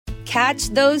Catch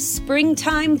those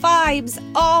springtime vibes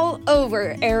all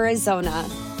over Arizona.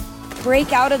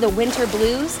 Break out of the winter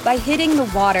blues by hitting the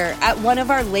water at one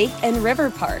of our lake and river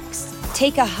parks.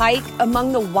 Take a hike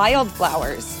among the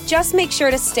wildflowers. Just make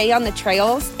sure to stay on the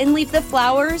trails and leave the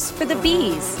flowers for the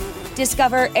bees.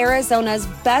 Discover Arizona's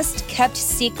best kept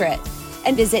secret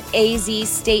and visit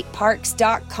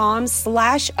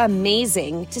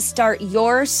azstateparks.com/amazing to start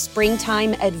your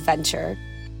springtime adventure.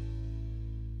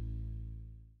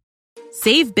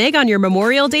 Save big on your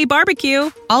Memorial Day barbecue,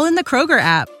 all in the Kroger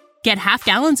app. Get half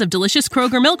gallons of delicious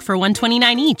Kroger milk for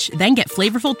 $1.29 each. Then get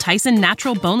flavorful Tyson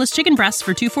natural boneless chicken breasts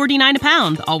for $2.49 a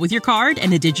pound, all with your card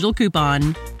and a digital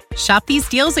coupon. Shop these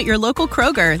deals at your local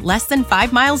Kroger, less than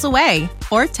 5 miles away.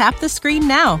 Or tap the screen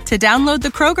now to download the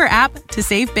Kroger app to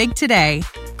save big today.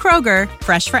 Kroger,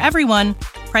 fresh for everyone.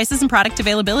 Prices and product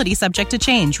availability subject to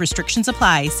change. Restrictions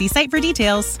apply. See site for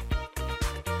details.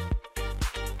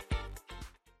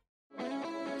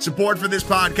 Support for this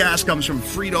podcast comes from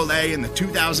Frito-Lay and the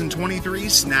 2023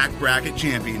 Snack Bracket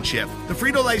Championship. The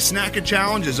Frito-Lay Snack-It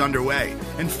Challenge is underway,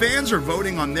 and fans are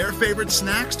voting on their favorite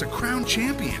snacks to crown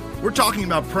champion. We're talking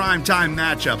about prime-time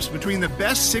matchups between the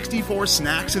best 64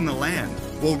 snacks in the land.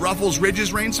 Will Ruffles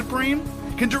Ridges reign supreme?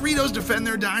 Can Doritos defend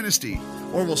their dynasty?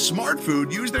 Or will Smart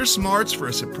Food use their smarts for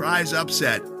a surprise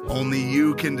upset? Only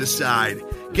you can decide.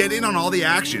 Get in on all the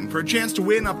action for a chance to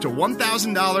win up to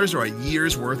 $1,000 or a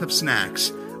year's worth of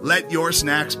snacks. Let your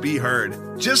snacks be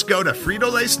heard. Just go to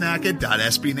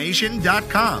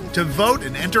fritolaysnacket.sbnation.com to vote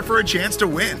and enter for a chance to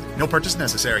win. No purchase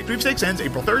necessary. Sweepstakes ends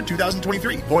April 3rd,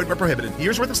 2023. Void where prohibited.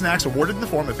 Year's worth of snacks awarded in the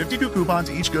form of 52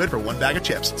 coupons, each good for one bag of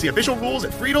chips. See official rules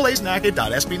at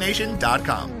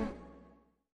fritolaysnacket.sbnation.com.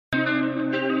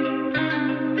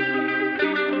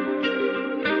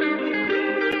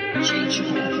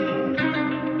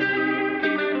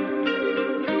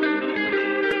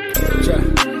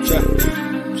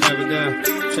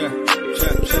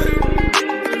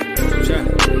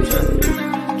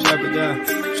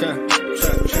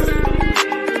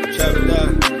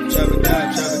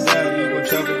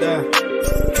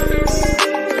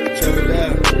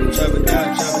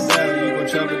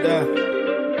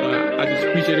 I just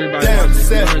appreciate everybody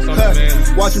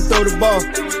watch him throw the ball.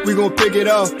 We gon' pick it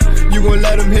off. You gon'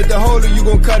 let him hit the hole or you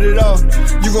gon' cut it off.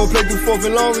 You gon' play through fourth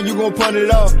and long or you gon' punt it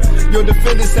off. Your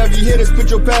defenders, heavy hitters, put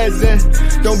your pads in.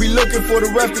 Don't be looking for the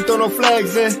ref to throw no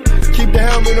flags in. Keep the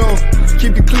helmet on,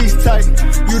 keep the cleats tight.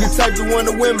 You the type to want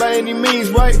to win by any means,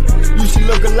 right? You should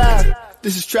look alive.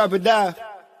 This is Trap or Die.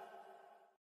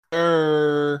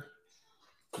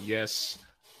 Yes,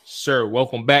 sir.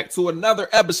 Welcome back to another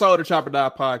episode of Trap or Die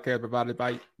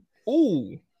Podcast,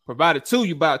 provided to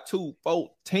you by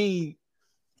 214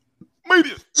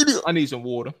 Media. I need some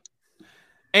water.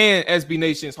 And SB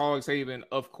Nation's Hogs Haven,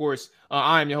 of course.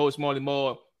 I am your host, Marley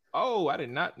Moore. Oh, I did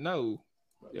not know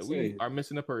that we are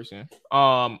missing a person.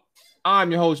 I'm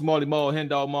your host, Marley Moore, Hen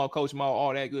Dog Moore, Coach Moore,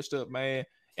 all that good stuff, man.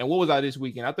 And what was I this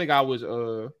weekend? I think I was,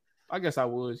 I guess I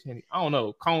was, I don't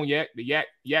know, Cognac, the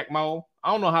Yak Mall.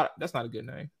 I don't know how, that's not a good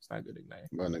name. It's not a good nickname.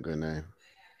 Wasn't a good name.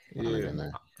 Yeah. A good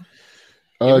name.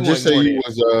 Just say you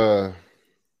was,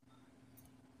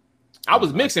 I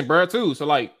was mixing, bro, too. So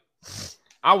like,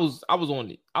 I was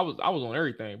on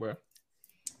everything, bro.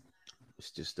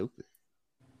 It's just stupid.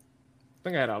 I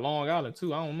think I had a Long Island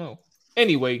too. I don't know.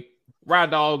 Anyway, Ride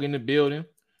Dog in the building.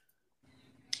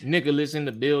 Nicholas in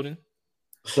the building.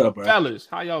 What's up, bro? Fellas,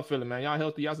 how y'all feeling, man? Y'all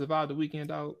healthy? Y'all survived the weekend,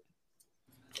 dog?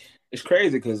 It's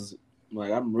crazy because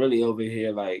like I'm really over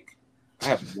here like I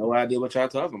have no idea what y'all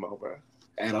talking about, bro.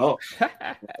 At all.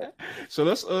 So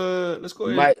let's go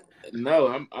ahead.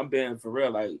 I'm being for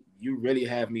real. Like you really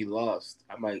have me lost.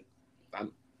 I'm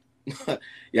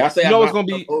y'all say you know I'm what's gonna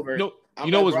be over. You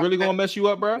know what's really gonna mess you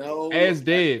up, bro? No, Ask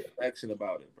Dev. Action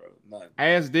about it, bro. None.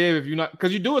 Ask Dev if you're not,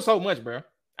 because you do it so much, bro.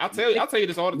 I'll tell you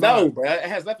this all the time. No, bro. It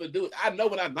has nothing to do with. I know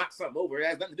when I knock something over. It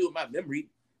has nothing to do with my memory.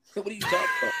 What are you talking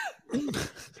about?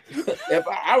 If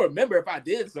I remember if I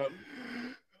did something.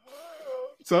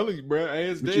 I'm telling you, bro.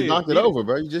 Ask Dev. You knocked it over,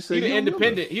 bro. You just said he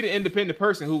the independent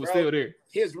person who was still there.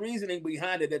 His reasoning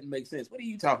behind it doesn't make sense. What are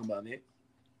you talking about, man?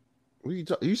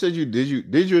 You said you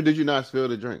did or did you not spill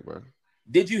the drink, bro?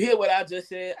 Did you hear what I just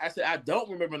said? I said I don't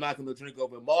remember knocking the drink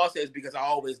over. Maul says because I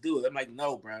always do it. I'm like,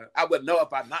 no, bro. I wouldn't know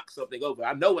if I knock something over.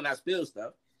 I know when I spill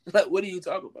stuff. Like, what are you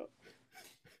talking about?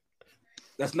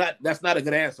 That's not a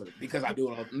good answer because I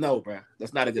do it. No, bro.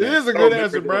 That's not a good answer. It is a good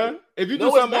answer, bro. If you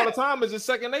do something all the time, it's just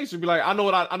second nature. Be like, I know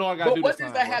I got to do this. But what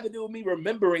does that have to do with me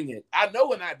remembering it? I know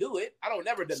when I do it. I don't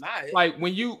never deny it. Like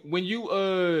when you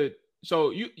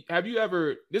so have you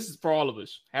ever, this is for all of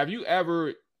us, have you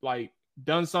ever like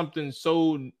done something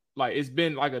so like it's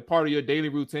been like a part of your daily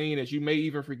routine that you may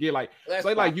even forget. Like That's say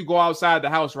fine. like you go outside the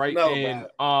house, right? No, and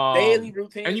daily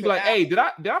routine. and you be like, hey, did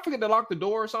I forget to lock the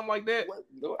door or something like that? What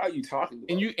are you talking about?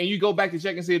 And you go back to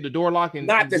check and see if the door lock and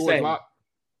not the the door is same. locked.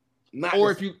 Not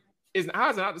or the if you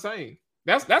how's it not the same?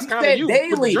 That's kind said of you daily.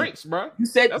 with the drinks, bro. You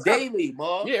said That's daily,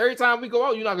 Mom. Yeah, every time we go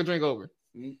out, you're not gonna drink over.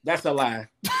 That's a lie.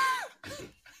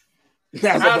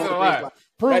 That's a lie.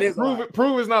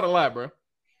 Prove it's not a lie, bro.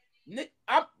 Nick,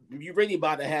 you really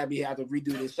about to have me have to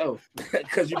redo this show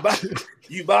because you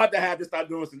about to have to start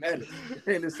doing some edits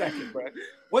in a second, bro.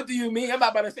 What do you mean? I'm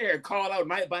not about to sit here and call out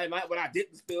night by night when I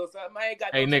didn't spill something. I ain't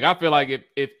got. Hey, Nick, I feel like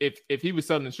if he was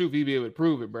telling the truth, he'd be able to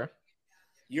prove it, bro.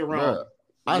 You're wrong. Bruh,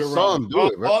 I saw him do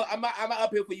it, bro. I'm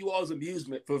up here for you all's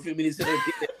amusement for a few minutes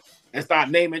and start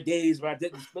naming days where I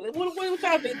didn't spill it. What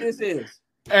y'all think this is?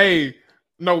 Hey.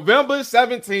 November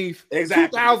 17th,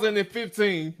 exactly.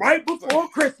 2015. Right before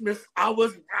Christmas, I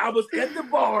was at the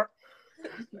bar.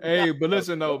 Hey, but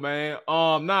listen though, man.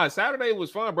 Saturday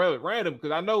was fun, bro. It was random because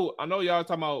I know y'all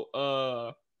talking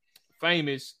about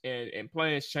Famous and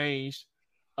plans changed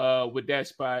with that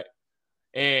spot.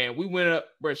 And we went up,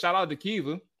 bro. Shout out to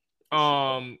Kiva.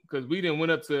 Because we didn't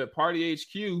went up to Party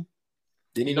HQ.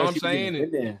 Didn't you know what I'm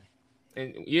saying?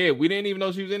 And yeah, we didn't even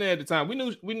know she was in there at the time. We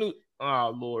knew.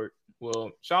 Oh Lord.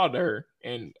 Well, shout out to her,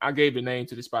 and I gave the name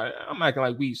to the spot. I'm acting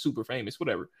like we super famous,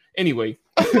 whatever. Anyway,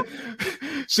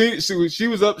 she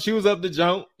was up the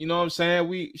jump. You know what I'm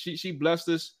saying? She blessed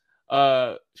us.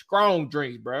 Strong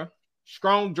drinks, bro.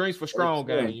 Strong drinks for strong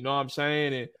gang. You know what I'm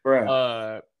saying? And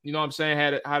you know what I'm saying?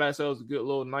 Had ourselves a good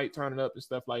little night turning up and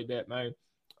stuff like that, man.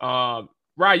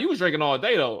 Right, you was drinking all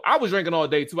day though. I was drinking all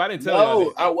day too. I didn't tell you.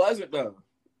 No, I wasn't though.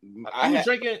 I was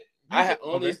drinking. I had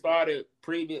only started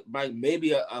previous, like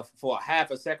maybe for a half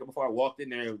a second before I walked in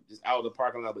there, just out of the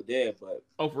parking lot with Deb. But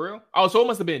for real? Oh, so it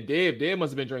must have been Deb. Deb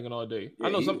must have been drinking all day. Yeah, I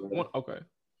know some. Okay.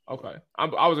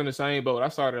 I was in the same boat. I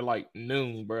started at like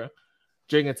noon, bro,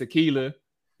 drinking tequila,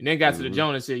 and then got to the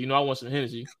joint and said, "You know, I want some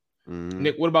Hennessy."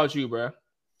 Nick, what about you, bro?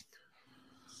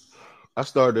 I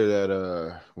started at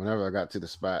whenever I got to the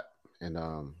spot, and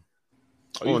on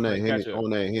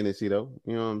that Hennessy though.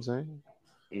 You know what I'm saying?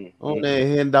 On that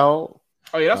hen dog.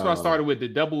 Oh yeah, that's what I started with the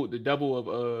double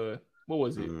of what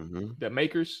was it? The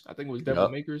Makers. I think it was Double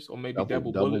Makers or maybe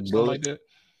Double Bullet, something like that.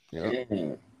 Yeah.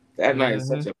 That night is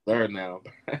such a blur now.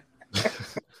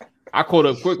 I caught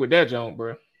up quick with that jump,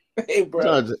 bro. Hey, bro.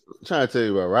 Trying to tell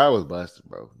you, bro, I was busted,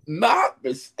 bro. I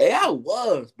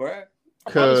was, bro.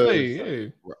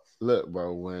 Look,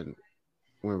 bro, when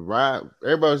Ryan,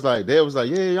 everybody was like, Dad was like,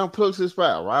 yeah, y'all pull to the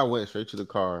spot. Ryan went straight to the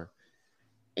car.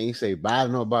 And you say bye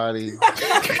to nobody. You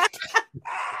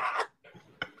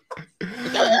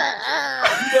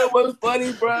know what's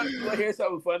funny, bro? You want to hear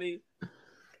something funny?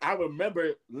 I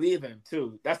remember leaving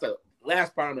too. That's the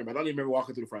last part I remember. I don't even remember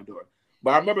walking through the front door.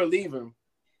 But I remember leaving.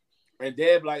 And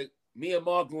Deb, like, me and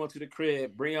Mark going to the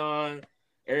crib. Breon,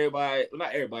 everybody, well,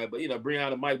 not everybody, but, you know,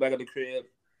 Breon and Mike back at the crib.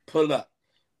 Pull up.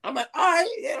 I'm like, all right,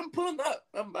 yeah, I'm pulling up.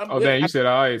 Damn, you said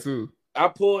all right, too. I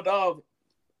pulled off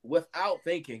without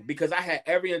thinking because I had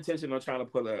every intention on trying to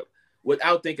pull up.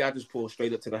 Without thinking, I just pulled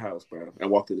straight up to the house, bro,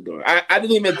 and walked through the door. I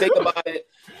didn't even think about it.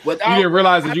 Without, you didn't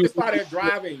realize that I started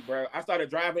driving, bro. I started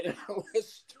driving, and I went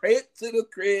straight to the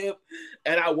crib.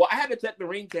 And I had to check the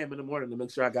ring cam in the morning to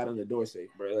make sure I got in the door safe,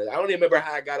 bro. Like, I don't even remember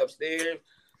how I got upstairs.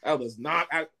 I was not,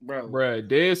 bro. Bro,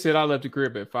 Dad said I left the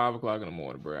crib at 5:00 in the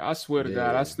morning, bro. I swear to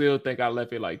God, I still think I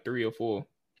left it like 3 or 4.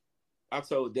 I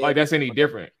told Dad, like that's any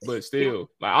different, but still,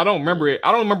 like I don't remember it.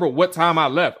 I don't remember what time I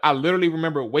left. I literally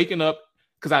remember waking up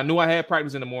because I knew I had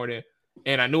practice in the morning,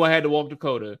 and I knew I had to walk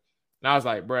Dakota. And I was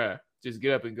like, bruh, just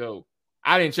get up and go.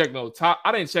 I didn't check no top.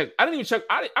 I didn't even check.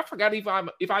 I forgot if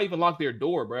I even locked their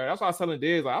door, bro. That's why I was telling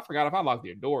Dez, like, I forgot if I locked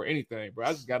their door or anything, bro.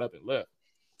 I just got up and left.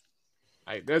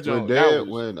 Like that joke.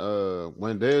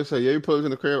 When Dad said, yeah, you put us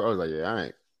in the crib, I was like, yeah, I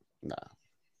ain't. Nah.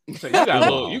 So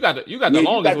you got the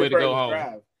longest way to go home.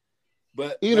 Drive.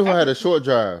 But even if I had a short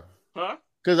drive, huh?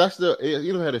 Because I still,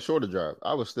 even if I had a shorter drive,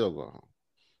 I was still going home.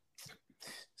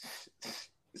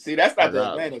 See, that's not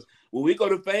the advantage. When we go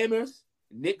to Famous,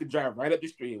 Nick can drive right up the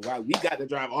street. While we got to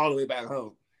drive all the way back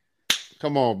home.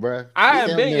 Come on, bro. I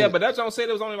haven't been yet, but that's what I'm saying.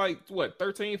 It was only like, what,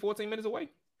 13, 14 minutes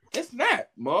away? It's not,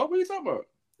 Mo. What are you talking about?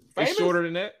 Famous? It's shorter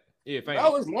than that? Yeah, Famous.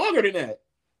 No, it's longer than that.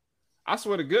 I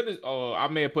swear to goodness. Oh, I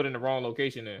may have put in the wrong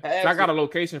location there. I got a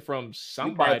location from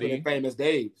somebody. Famous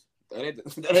Days. That ain't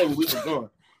where we was going.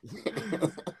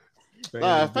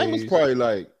 Famous probably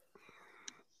like,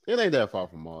 it ain't that far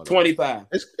from Mall. 25.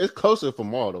 It's closer from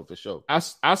Mall though, for sure. I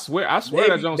swear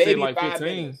that junk said like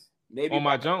 15 on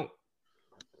my junk.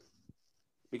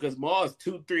 Because Mall is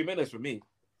 2-3 minutes from me.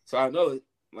 So I know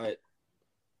Like,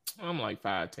 I'm like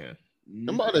 5'10". I'm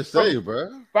about to say,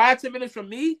 bro. 5-10 minutes from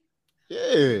me.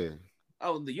 Yeah.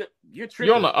 Oh, you're tripping.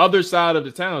 You're on the other side of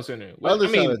the town center. Side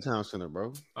of the town center,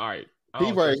 bro. All right.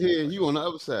 He right here, and you on the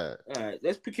other side. All right,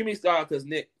 let's pick me start because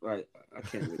Nick, like, I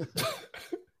can't. Really.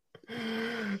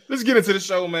 Let's get into the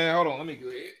show, man. Hold on, let me go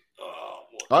ahead.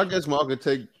 I guess Mark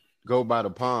could go by the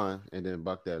pond and then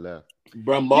buck that left.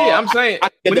 Bro, Mark, yeah, I'm saying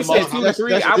when he said 2 to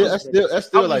 3, that's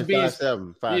still like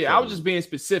 5'7". Yeah, I was just being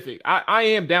specific. I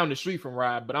am down the street from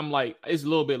Ride, but I'm like it's a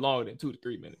little bit longer than 2 to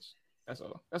 3 minutes. That's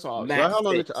all. That's all. Why how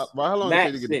long did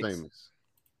it take to get famous?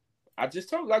 I just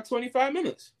told like 25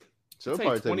 minutes. So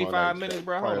it'll take 25 minutes,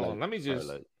 bro. Hold on. Let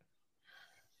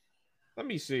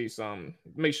me see something.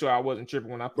 Make sure I wasn't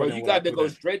tripping when I put it. Bro, you got to go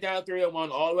straight down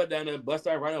 301 all the way down and bust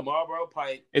that right on Marlboro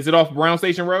Pike. Is it off Brown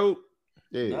Station Road?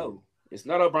 Yeah. No, it's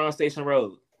not off Brown Station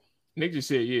Road. Nick just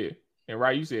said yeah. And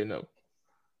right, you said no.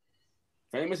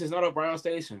 Famous is not off Brown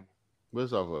Station.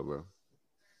 What's off of, bro?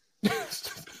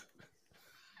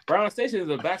 Brown Station is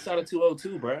the backside of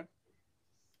 202, bro.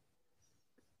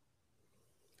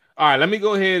 All right, let me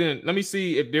go ahead and let me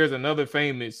see if there's another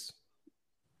famous.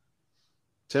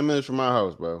 10 minutes from my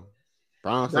house, bro.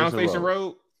 Brown Station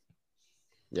Road.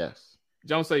 Yes.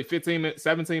 Don't say 17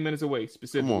 minutes away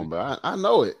specifically. Come on, bro. I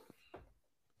know it.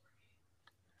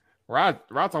 Rod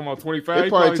talking about 25. It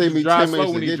probably take me 10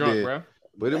 minutes to get drunk, there, bro.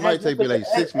 But it might take me like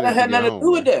 6 minutes. I had nothing to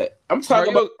do with that. I'm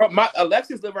talking about my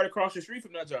Alexis live right across the street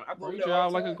from that joint. I go there all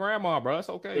like a grandma, bro. That's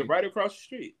okay. They're right across the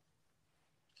street.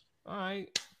 All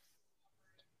right.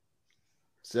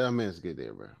 7 minutes to get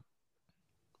there, bro.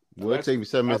 Well, it take me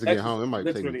 7 minutes to get home. It might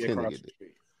take me 10 to get there.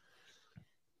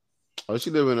 Oh, she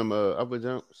live in them upper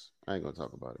jumps. I ain't gonna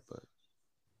talk about it, but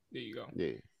there you go.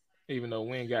 Yeah. Even though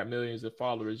we ain't got millions of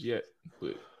followers yet,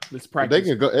 but let's practice.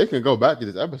 They can go back to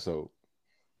this episode.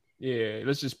 Yeah,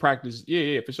 let's just practice.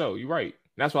 Yeah, for sure. You're right.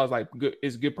 That's why I was like, good.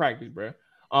 It's good practice, bro.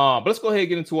 But let's go ahead and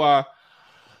get into our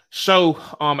show.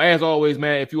 As always,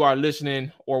 man, if you are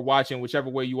listening or watching, whichever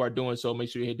way you are doing so, make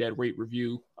sure you hit that rate,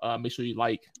 review. Make sure you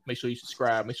like. Make sure you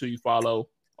subscribe. Make sure you follow.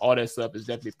 All that stuff is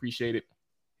definitely appreciated.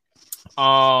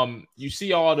 You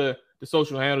see all the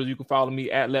social handles. You can follow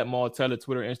me at Lamar Teller,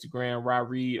 Twitter, Instagram,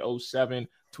 RyReed07,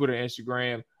 Twitter,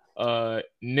 Instagram,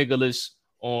 Niggalus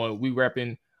on We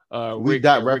Reppin'. Rick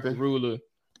Ruler.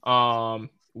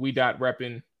 We dot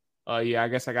repping. Yeah, I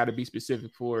guess I got to be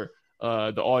specific for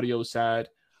the audio side.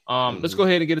 Let's go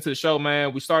ahead and get into the show,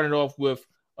 man. We started off with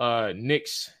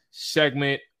Nick's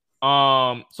segment.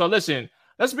 So listen,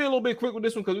 let's be a little bit quick with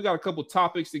this one because we got a couple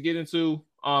topics to get into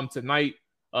tonight.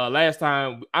 Last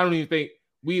time, I don't even think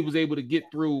we was able to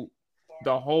get through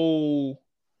the whole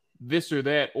this or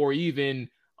that, or even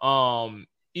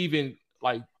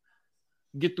like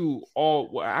get through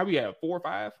all. How we have 4 or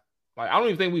 5? Like I don't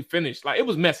even think we finished. Like it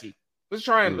was messy. Let's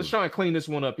try and clean this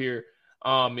one up here.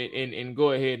 And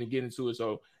go ahead and get into it.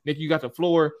 So Nick, you got the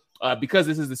floor. Because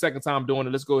this is the second time doing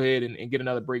it, let's go ahead and get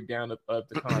another breakdown of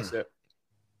the concept.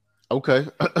 Okay.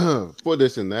 For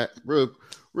this and that,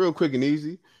 real quick and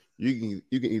easy. You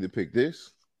can either pick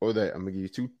this or that. I'm gonna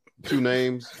give you two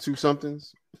names, two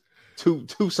somethings.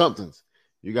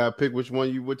 You gotta pick which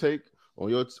one you would take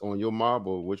on your mob,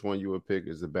 or which one you would pick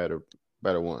is the better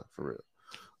one for real.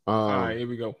 All right, here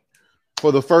we go.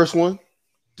 For the first one,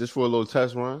 just for a little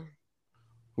test run.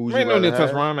 Ain't no need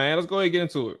test run, man. Let's go ahead and get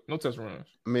into it. No test runs.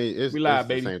 I mean, it's live,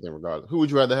 the baby. Same thing regardless. Who would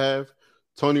you rather have?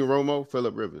 Tony Romo,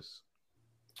 Phillip Rivers.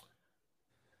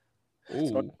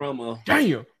 Ooh. Tony Romo.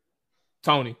 Damn.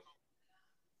 Tony.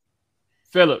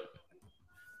 Phillip.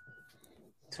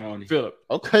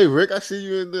 Okay, Rick, I see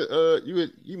you in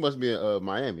the you must be in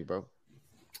Miami, bro.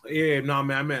 Yeah, no,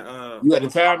 man. I'm at you at the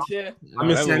timeshare?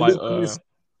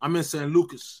 I'm in St.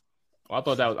 Lucas. Oh, I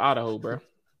thought that was Idaho, bro.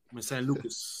 I'm in St.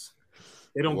 Lucas.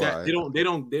 They don't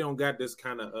got this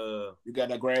kind of You got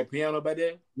that grand piano by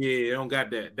there? Yeah, they don't got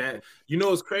that. That you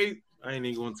know it's crazy. I ain't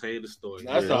even gonna tell you the story.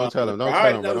 No, don't tell him. Don't tell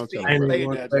him. I ain't even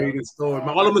gonna tell you the story.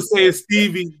 All I'm gonna say is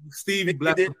Stevie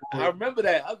blessed the boy. I remember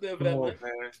that. I remember that,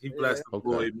 man. He blessed the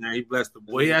boy, man. He blessed the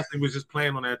boy. He actually was just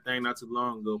playing on that thing not too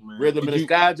long ago, man. Rhythm in the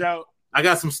Sky Joe. I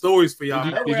got some stories for y'all.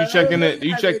 Did you check in the?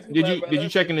 Did you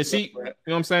check in the seat? You know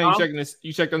what I'm saying?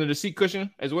 You checked under the seat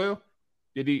cushion as well.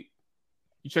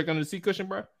 You checked under the seat cushion,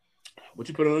 bro? What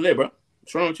you put on there, bro?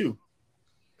 What's wrong with you?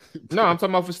 No, I'm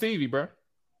talking about for Stevie, bro.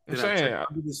 I'm saying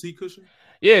under the seat cushion.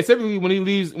 Yeah, typically when he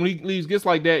leaves gifts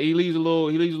like that, he leaves a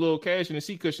little cash in the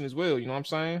seat cushion as well. You know what I'm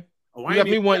saying? Oh, I got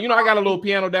me one. You know, I got a little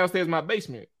piano downstairs in my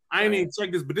basement. I ain't even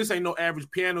check this, but this ain't no average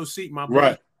piano seat, my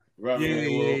boy. Right. Yeah.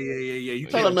 You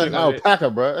tell him that's alpaca,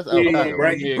 bro. That's alpaca.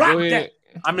 Right. Yeah, go ahead.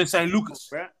 I'm in St. Lucas,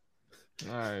 bro.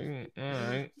 All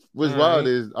right. What's wild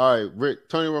is Rick,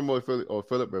 Tony Romo or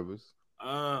Phillip Rivers.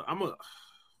 I'm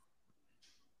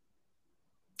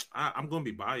gonna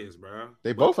be biased, bro.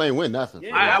 They both ain't win nothing.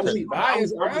 Yeah, I was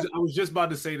just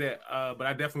about to say that, but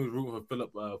I definitely was rooting for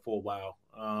Phillip for a while.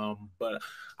 But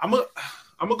I'm gonna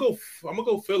go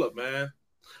Phillip, man.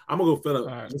 I'm gonna go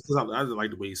Phillip just because I just like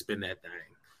the way he spin that thing.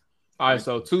 All right,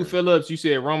 so 2 Phillips. You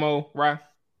said Romo, right?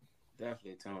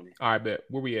 Definitely Tony. All right, bet.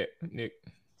 Where we at, Nick?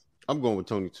 I'm going with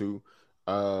Tony too.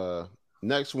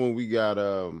 Next one we got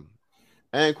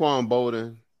Anquan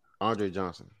Bolden, Andre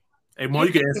Johnson. Hey, Mo,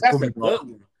 you can answer for me,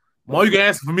 Mo. Mo, you can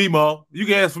answer for me, Mo. You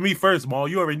can answer for me first, Mo.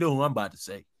 You already know who I'm about to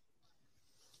say.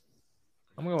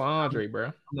 I'm going with Andre, bro.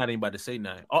 I'm not even about to say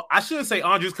nothing. Oh, I shouldn't say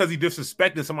Andre because he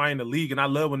disrespected somebody in the league, and I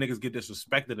love when niggas get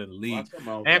disrespected in the league.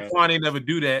 Anquan ain't never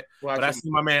do that, but I see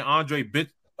my man Andre bit.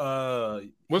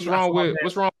 What's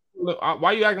wrong?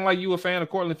 Why you acting like you a fan of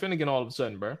Cortland Finnegan all of a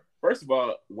sudden, bro? First of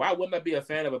all, why wouldn't I be a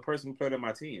fan of a person who played on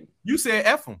my team? You said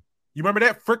F him. You remember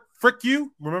that? Frick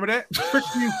you? Remember that? Frick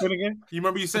you, Finnegan. You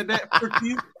remember you said that? Frick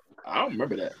you? I don't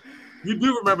remember that. You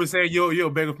do remember saying yo,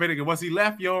 Bagel Finnegan. Once he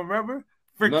left, you don't remember?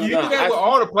 Frick you. You do that with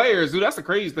all the players, dude. That's the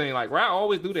crazy thing. Like, I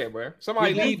always do that, bro.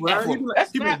 Somebody leave, bro. That's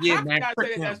not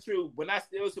that's true. But I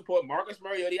still support Marcus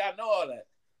Mariota. I know all that.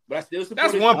 But I still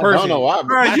support. That's one person. No, why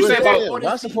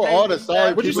support all the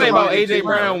sorry? What you say about AJ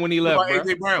Brown when he left?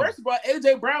 AJ Brown. First of all,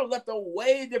 AJ Brown left on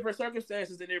way different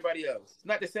circumstances than everybody else. It's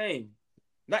not the same.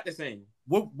 Not the same.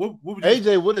 What would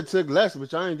AJ would have took less,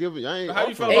 but I ain't give it. How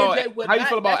you feel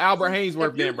about Albert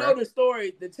Hainsworth then, bro? Know the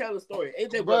story, then tell the story.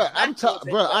 AJ, bro, I talked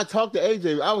to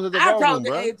AJ. I was at the raw room,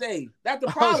 bro. AJ. That's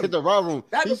the problem. I was at the raw room.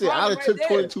 He said I'd have took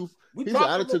 22. He said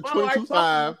I'd have took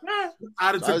 22.5.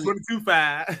 I'd have took 22.5.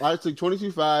 I'd have took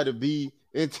 22.5 to be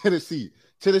in Tennessee.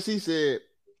 Tennessee said,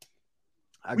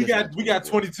 we got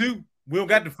 22. We don't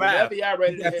got the 5. Whenever y'all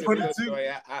ready to hit 22. Story,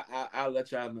 I'll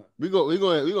let y'all know. We gonna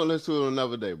listen to it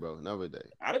another day, bro. Another day.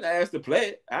 I didn't ask to play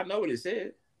it. I know what it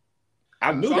said.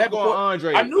 I knew so that before.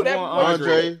 Andre. I knew that before.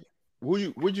 Andre,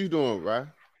 what you doing, right?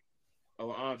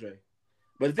 Oh, Andre.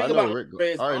 But the thing about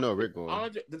Andre is, I already know Rick going.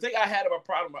 Andre, the thing I had about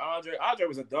problem with Andre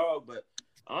was a dog, but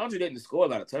Andre didn't score a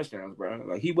lot of touchdowns, bro.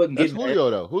 Like he wasn't getting Julio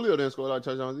though. Julio didn't score a lot of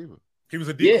touchdowns either. He was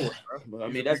a decoy. Yeah, but I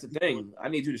mean that's the thing. I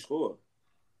need you to score.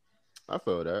 I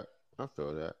feel that.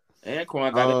 And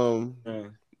Quan got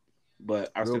it. But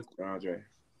I still Andre.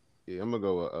 Yeah, I'm gonna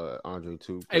go with Andre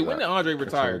too. Hey, when did Andre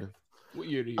retire? What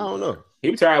year did he? I don't know. He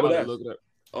retired with us. Look it up.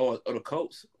 Oh, the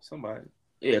Colts. Somebody.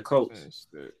 Yeah, Colts.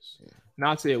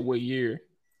 Not say what year.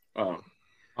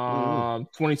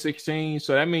 2016.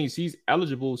 So that means he's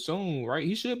eligible soon, right?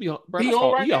 He should be. Bro, he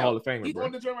a Hall of Famer. He's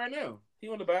on the joint right now. He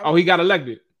on the ballot. Oh, he got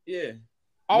elected. Yeah.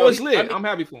 Always lit. I'm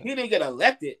happy for him. He didn't get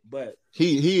elected, but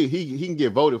he can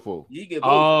get voted for. He get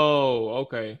voted. Oh,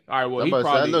 okay. All right. Well, he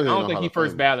probably. I don't think he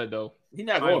first ballot though. He's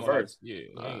not going first. Yeah,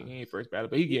 he ain't first ballot,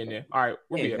 but he getting there. All right,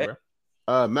 where we at,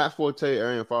 bro? Matt Forte,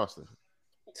 Arian Foster.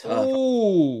 Tough.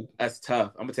 Ooh, that's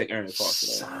tough. I'm gonna take Arian Foster.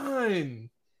 Son,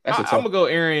 I'm gonna go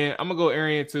Arian. I'm gonna go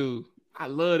Arian too. I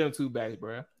love them two backs,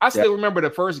 bro. I still remember the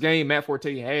first game Matt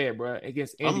Forte had, bro,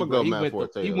 against Indy. I'm gonna go Matt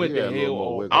Forte. He went the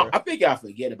hell. I think I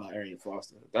forget about Arian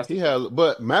Foster.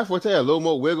 But Matt Forte had a little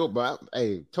more wiggle. But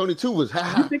hey, Tony 2 was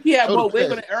high. You think he had more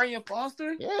wiggle than Arian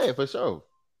Foster? Yeah, for sure.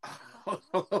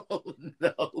 Oh,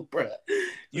 no, bro.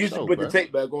 You should put the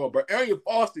tape back on, bro. Arian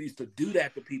Foster used to do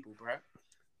that to people, bro.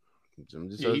 I'm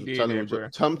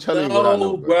telling you what I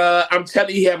know, bro. I'm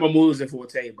telling you, he had more moves than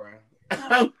Forte, bro.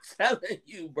 I'm telling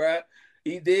you, bro.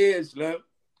 He did, Slim.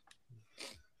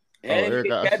 And he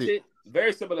can catch it.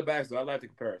 Very similar backs, though. I like the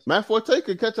comparison. Matt Forte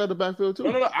could catch out the backfield, too.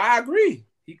 No. I agree.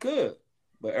 He could.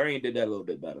 But Arian did that a little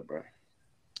bit better, bro.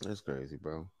 That's crazy,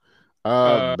 bro.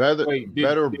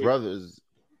 Better brothers.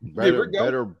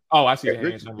 Better. Oh, I see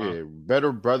that. Yeah,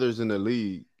 better brothers in the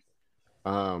league.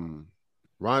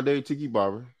 Rondé Tiki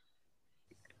Barber.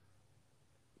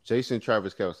 Jason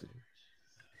Travis Kelce.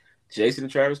 Jason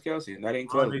and Travis Kelce, not even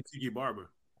close. Rondé Tiki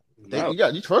Barber. No. You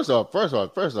got you first off. Rondé's a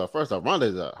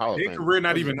Hall of Famer. His career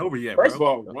not even over yet. First of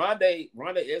all, Rondé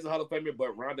is a Hall of Famer,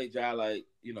 but Rondé Jai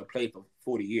played for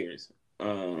 40 years. He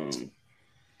was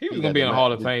gonna be in the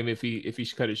Hall of Fame if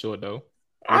he cut it short though.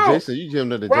 Jason, you give him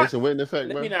the Jason Witten effect,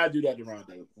 Let bro. me not do that to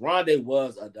Rondé. Rondé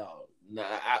was a dog. Nah,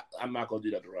 I'm not gonna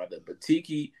do that to Rondé. But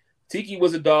Tiki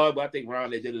was a dog, but I think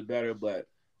Rondé did it better. But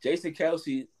Jason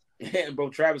Kelce and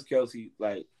Travis Kelce,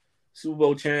 like Super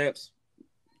Bowl champs.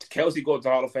 Kelce goes to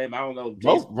Hall of Fame. I don't know.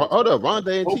 Hold up,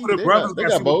 Rondé and Tiki, the brothers they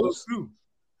got both. Too.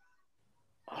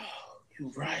 Oh,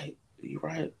 you're right. You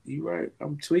right.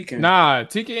 I'm tweaking. Nah,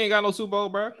 Tiki ain't got no Super Bowl,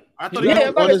 bro. I thought he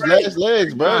was on his last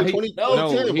legs, bro.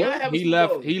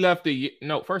 He left the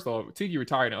no. First of all, Tiki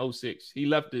retired in 06. He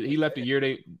left the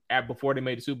year before they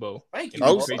made the Super Bowl. Thank you.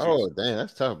 Oh, damn,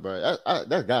 that's tough, bro.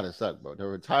 That gotta suck, bro. To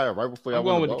retire right before I'm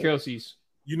going with the Kelseys.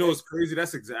 You know what's crazy?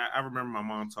 That's exact. I remember my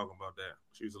mom talking about that.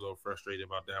 She was a little frustrated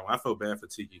about that. I felt bad for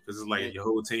Tiki because it's like your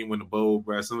whole team win the bowl,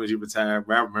 bro. As soon as you retire,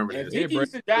 bro, I remember that. Tiki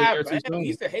used to die, bro. He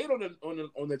used to hate on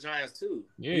the Giants too.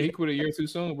 Yeah, he quit a year too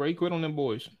soon, bro. He quit on them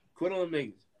boys. Quit on them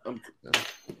niggas.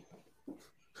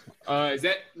 Is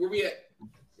that where we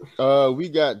at? We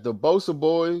got the Bosa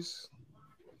boys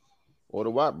or the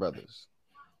Watt brothers.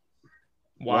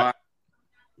 Why?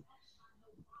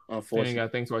 Unfortunately, ain't got to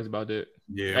think twice about that.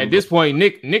 Yeah. At this point,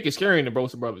 Nick is carrying the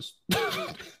Bosa brothers.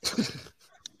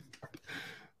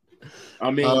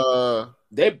 I mean,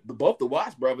 they both the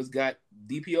Watts brothers got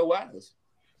DPOYs.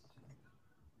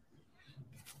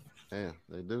 Damn,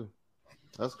 they do.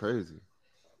 That's crazy.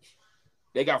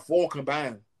 They got 4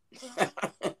 combined. Damn,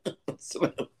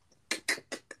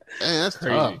 that's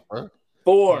crazy, tough, bro.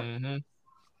 4. Mm-hmm.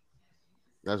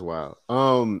 That's wild.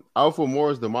 Alfred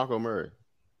Morris, DeMarco Murray.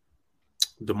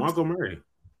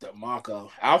 DeMarco.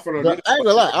 Alfred. I ain't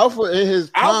gonna lie. Alfred in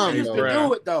his prime, Alfred used to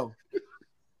do it though.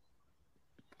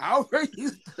 Alfred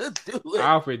used to do it.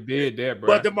 Alfred did that, bro.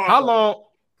 But DeMarco. How long?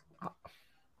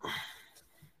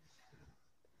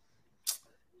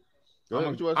 I'm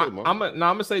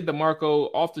gonna say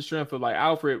DeMarco off the strength of like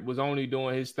Alfred was only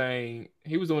doing his thing.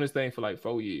 He was doing his thing for like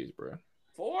 4 years, bro.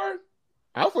 4?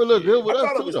 Alfred looked good with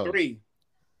us too, though. 3.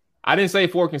 I didn't say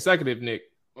 4 consecutive, Nick.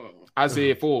 I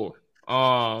said 4.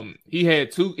 He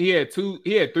had 3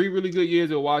 really good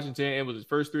years at Washington. It was his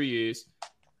first 3 years.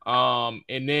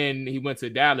 And then he went to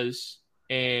Dallas,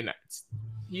 and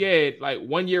he had like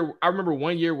 1 year. I remember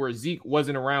 1 year where Zeke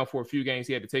wasn't around for a few games.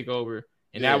 He had to take over,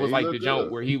 and that was like the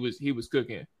jump where he was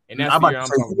cooking. And that's the year I'm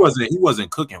talking about. He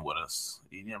wasn't cooking with us.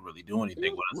 He didn't really do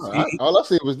anything with us. All I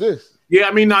said was this. Yeah,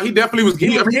 I mean, no, he definitely was.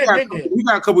 He got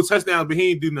a couple touchdowns, but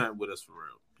he didn't do nothing with us for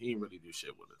real. He didn't really do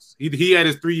shit with us. He had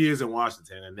his 3 years in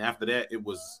Washington, and after that, it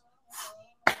was.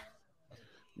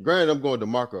 Granted, I'm going to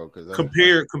Marco because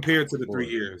compared to the 3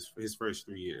 years, his first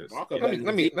 3 years. Let me do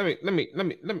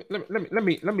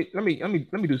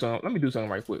something. Let me do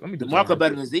something right quick. Let me do Marco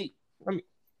better than Zeke.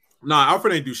 Nah,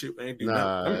 Alfred ain't do shit. Let me do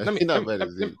something.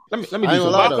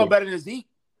 Marco better than Zeke.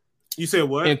 You said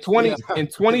what? In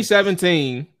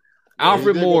 2017,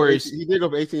 Alfred Morris. He did go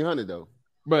for 1,800 though.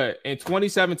 But in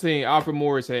 2017, Alfred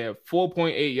Morris had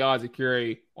 4.8 yards a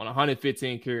carry on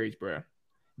 115 carries, bro.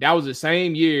 That was the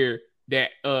same year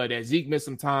that Zeke missed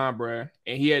some time, bro,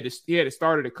 and he had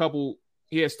started a couple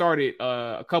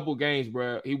games,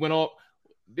 bro. He went off.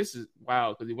 This is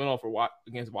wild because he went off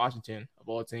against Washington of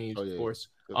all teams, of course.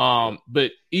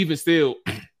 But even still,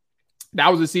 that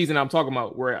was the season I'm talking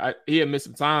about where he had missed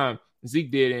some time. Zeke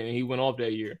did, and he went off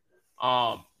that year.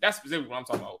 That's specifically what I'm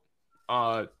talking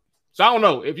about. So I don't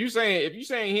know if you saying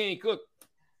he ain't cooked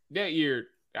that year.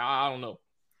 I don't know.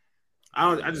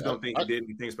 I just don't think he did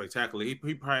anything spectacular. He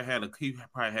probably had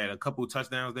a couple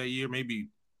touchdowns that year. Maybe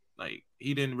like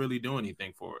he didn't really do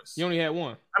anything for us. He only had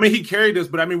 1. I mean, he carried us,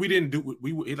 but I mean, we didn't do.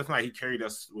 It looked like he carried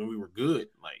us when we were good.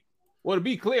 Like, well, to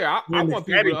be clear, I want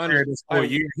people to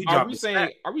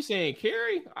understand. Are we saying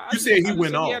carry? You said he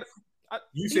went off.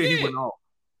 You said he went off.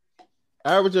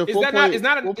 Averaging 4. Is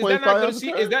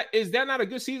that not a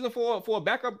good season for a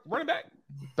backup running back?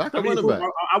 Running back.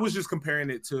 I was just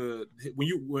comparing it to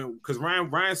because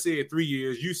Ryan said 3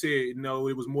 years. You said no,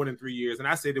 it was more than 3 years, and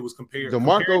I said it was compared.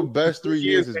 DeMarco best 3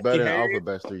 years is better than Alfred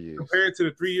best 3 years. Compared to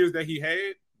the 3 years that he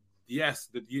had, yes,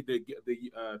 the year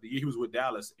he was with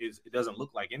Dallas it doesn't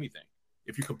look like anything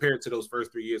if you compare it to those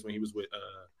first 3 years when he was with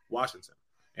Washington.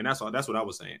 And that's what I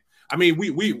was saying. I mean,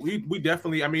 we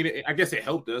definitely. I mean, I guess it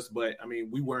helped us, but I mean,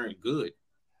 we weren't good.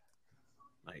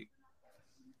 Like,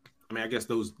 I mean, I guess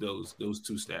those 2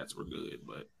 stats were good,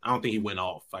 but I don't think he went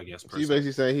off. I guess. He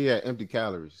basically saying he had empty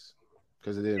calories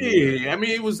because it didn't. Yeah, I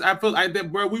mean, it was. I feel like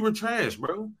that, bro. We were trash,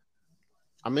 bro.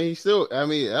 I mean, he still. I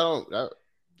mean, I'm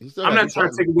not trying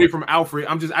to take away from Alfred.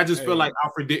 I just feel like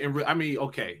Alfred didn't. I mean,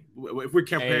 okay, if we're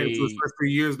comparing to his first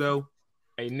 3 years, though.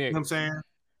 Hey, Nick, you know what I'm saying.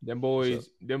 Them boys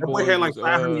had like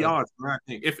 500 yards, I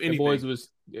think. If anything, boys was.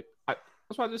 That's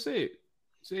what I just said.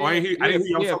 See, I didn't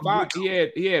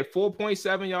hear he had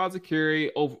 4.7 yards a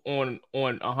carry on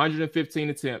 115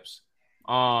 attempts.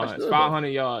 500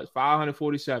 yards,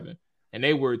 547, and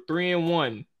they were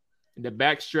 3-1 in the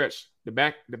back stretch. The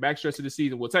back stretch of the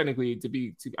season. Well, technically,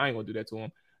 I ain't gonna do that to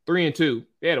him. 3-2.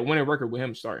 They had a winning record with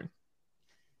him starting.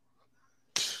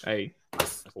 Hey.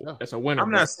 That's a winner.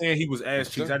 I'm not saying he was ass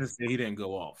cheeks. I just said he didn't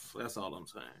go off. That's all I'm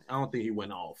saying. I don't think he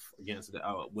went off against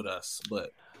with us,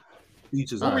 but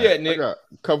where we at, Nick? I got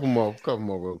a couple more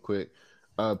real quick.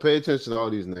 Pay attention to all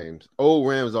these names. Old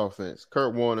Rams offense: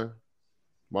 Kurt Warner,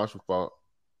 Marshall Faulk,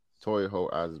 Torrey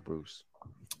Holt, Isaac Bruce.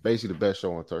 Basically the best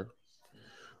show on turf.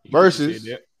 Versus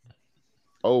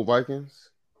old Vikings: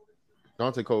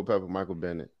 Dante Culpepper, Michael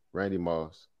Bennett, Randy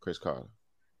Moss, Chris Carter.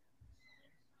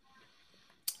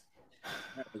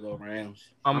 I have to go Rams.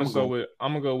 I'm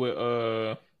gonna go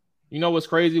with you know what's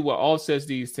crazy? What offsets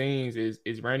these teams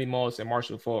is Randy Moss and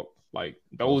Marshall Faulk. Like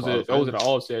those are the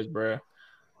offsets, bro.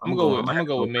 I'm gonna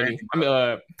go with Mini. I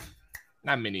mean,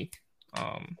 not Mini.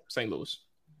 St. Louis.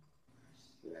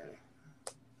 Yeah.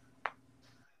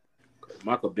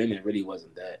 Michael Bennett really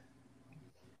wasn't that.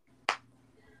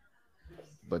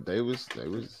 But they was, you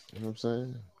know what I'm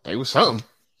saying? They was something.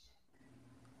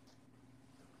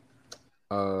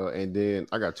 And then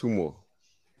I got two more.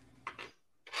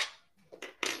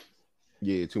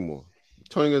 Yeah, two more.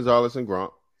 Tony Gonzalez and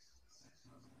Gronk.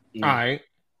 All right.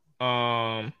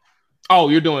 Oh,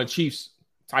 you're doing Chiefs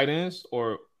tight ends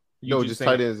or no? Just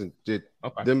tight ends and just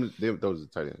okay. Them. Those are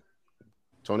tight ends.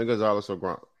 Tony Gonzalez or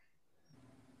Gronk.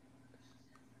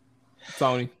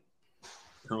 Tony.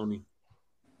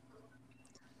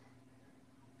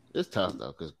 It's tough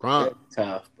though, because Gronk. It's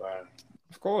tough, bro.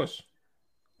 Of course.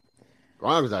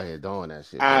 Gronk was out here doing that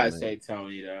shit. I'd say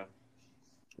Tony though.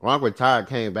 Gronk retired,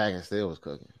 came back, and still was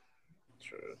cooking.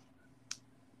 True.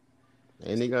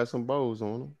 And he got some bows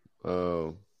on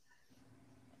him.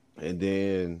 And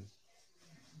then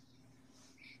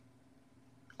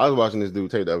I was watching this dude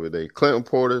tape the other day. Clinton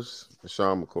Portis and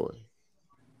Sean McCoy.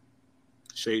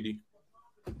 Shady.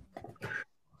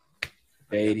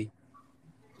 I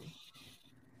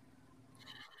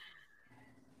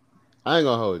ain't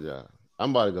gonna hold y'all. I'm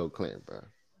about to go Clinton, bro.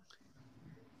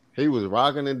 He was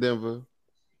rocking in Denver,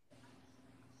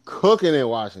 cooking in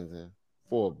Washington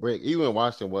for a brick. Even in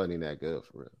Washington wasn't even that good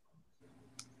for real.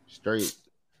 Straight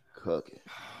cooking.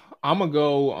 I'm gonna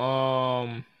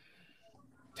go.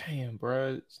 Damn,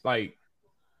 bro. It's like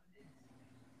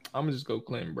I'm gonna just go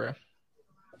Clinton, bro.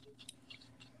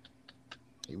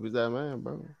 He was that man,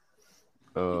 bro.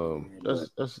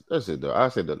 That's it though. I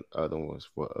said the other ones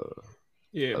for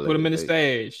put him in the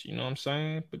stage. You know what I'm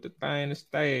saying? Put the thing in the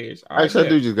stage. Actually, I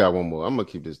do just got one more. I'm gonna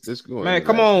keep this going. Man,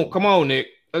 come on, Nick.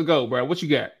 Let's go, bro. What you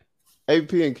got?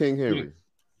 AP and King Henry.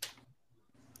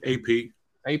 AP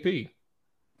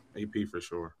for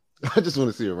sure. I just want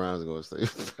to see what Ryan's gonna say.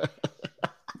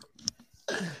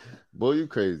 Boy, you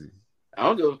crazy. I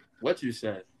don't know what you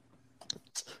said.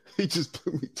 He just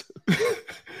put me to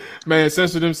man,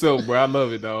 censored himself, bro. I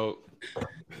love it, dog.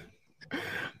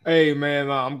 Hey, man,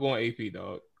 I'm going AP,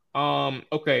 dog.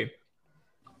 Okay.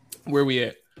 Where we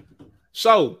at?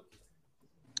 So,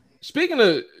 speaking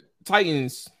of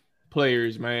Titans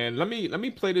players, man, let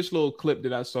me play this little clip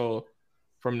that I saw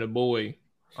from the boy.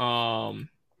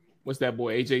 What's that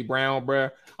boy? AJ Brown, bro.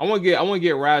 I want to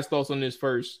get Ryan's thoughts on this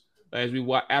first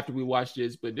after we watch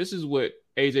this. But this is what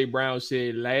AJ Brown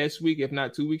said last week, if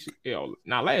not 2 weeks.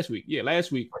 Not last week. Yeah,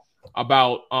 last week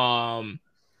about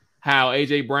how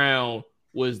AJ Brown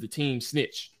was the team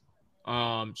snitch.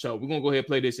 So we're gonna go ahead and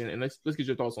play this and let's get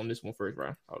your thoughts on this one first,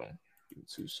 Ryan. Hold on. Give me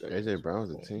 2 seconds. AJ Brown's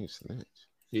the team snitch.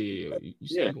 Yeah.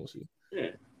 You gonna see. Yeah.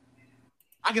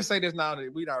 I can say this now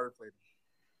that we already played it.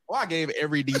 Well, I gave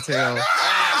every detail.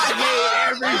 I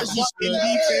gave every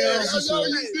detail.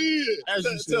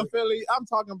 To Philly, I'm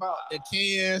talking about the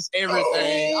cans, everything.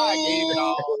 I gave it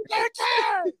all.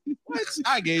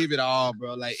 I gave it all,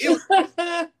 bro. Like it was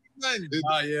nothing.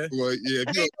 Oh yeah. Well, yeah.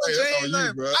 That's on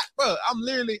you, bro. I'm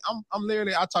literally.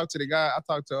 I talked to the guy. I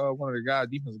talked to one of the guys,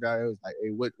 defense guy. It was like, hey,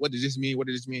 what does this mean? What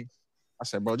does this mean? I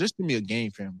said, bro, just give me a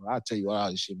game film, bro. I'll tell you what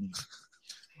all this shit means.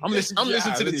 I'm listening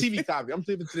to the TV copy. I'm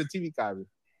listening to the TV copy.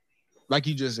 Like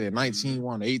you just said, 19-1,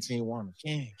 18-1.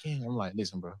 Can. I'm like,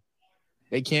 listen, bro.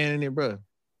 They canning it, bro.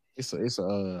 It's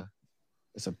a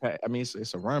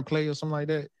run play or something like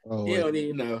that. Or, you don't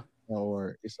even know.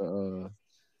 Or it's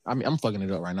I'm fucking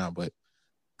it up right now, but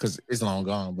because it's long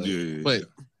gone. But but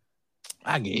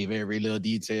I gave every little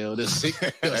detail, the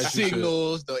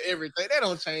signals, the everything. They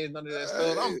don't change none of that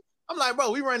stuff. I'm like,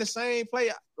 bro, we run the same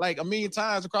play like a million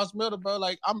times across the middle, bro.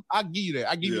 Like, I give you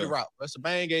that. I give you the route. That's a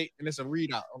bang gate and it's a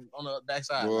readout on the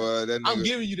backside. Boy, I'm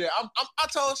giving you that. I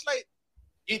told Slate,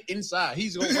 get inside.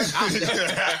 He's gonna run out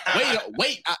there.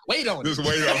 Wait on it. Just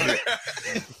wait on it.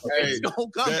 Hey,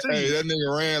 that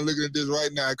nigga ran looking at this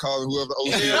right now and calling whoever the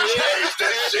OC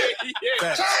is. shit.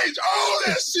 Change all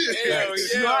that shit. You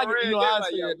know how I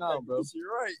say it now, bro. You're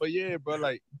right. But yeah, bro,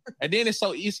 like, and then it's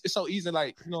so easy,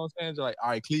 like, you know what I'm saying? Like, all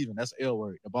right, Cleveland, that's the L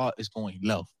word. The ball is going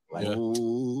left. Like, Yep.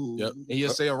 And you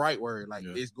say a right word, like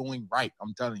it's going right.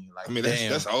 I'm telling you, like, I mean,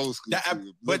 that's old school.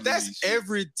 But that's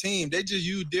every team. They just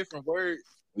use different words.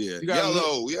 Yeah,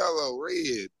 yellow,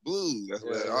 red, blue. That's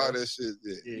what all that shit.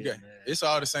 Yeah. It's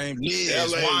all the same. Yeah,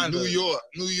 LA, New York.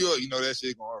 You know that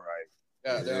shit going right.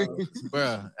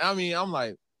 Bro, I mean, I'm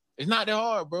like, it's not that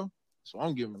hard, bro. So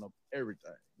I'm giving up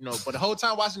everything, you know. But the whole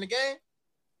time watching the game,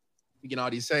 you get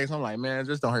all these sacks. I'm like, man,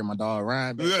 just don't hurt my dog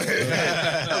Ryan. Don't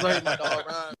hurt my dog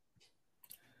Ryan.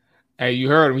 Hey, you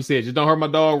heard him. He said, just don't hurt my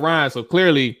dog Ryan. So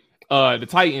clearly, the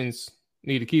Titans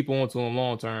need to keep on to him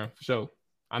long term for sure.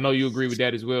 I know you agree with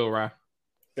that as well, right?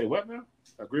 Say what now?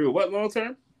 Agree with what long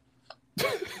term?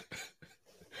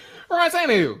 Ryan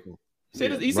Tannehill.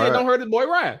 He said don't hurt his boy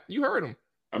Ryan. You heard him.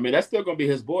 I mean, that's still gonna be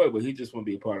his boy, but he just want to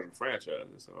be a part of the franchise.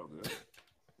 That's all good.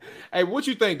 Hey, what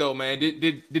you think though, man?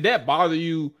 Did that bother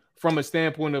you from a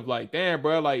standpoint of like, damn,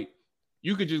 bro, like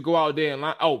you could just go out there and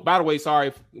line. Oh, by the way,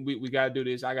 sorry, we gotta do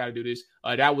this. I gotta do this.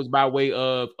 That was by way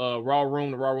of Raw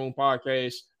Room, the Raw Room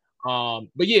podcast.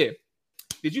 But yeah.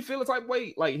 Did you feel a type of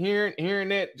way, like hearing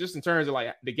that, just in terms of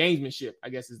like the gamesmanship, I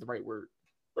guess is the right word?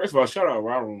 First of all, shout out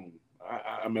Raw Room.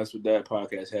 I mess with that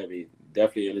podcast heavy.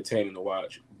 Definitely entertaining to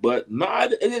watch. But no,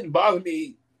 it didn't bother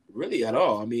me really at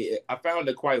all. I mean, I found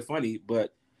it quite funny,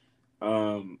 but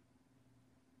why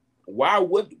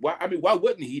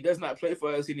wouldn't he? He does not play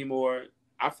for us anymore.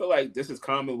 I feel like this is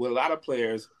common with a lot of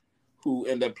players who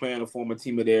end up playing a former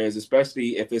team of theirs,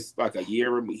 especially if it's like a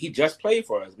year. He just played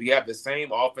for us. We have the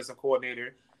same offensive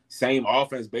coordinator, same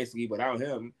offense basically without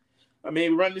him. I mean,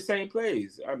 we run the same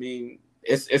plays. I mean,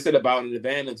 it's about an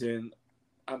advantage, and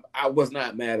I was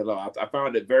not mad at all. I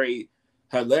found it very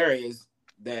hilarious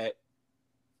that,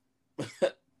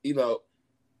 you know,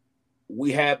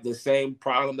 we have the same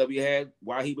problem that we had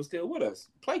while he was still with us.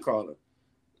 Play calling.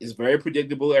 It's very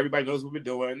predictable. Everybody knows what we're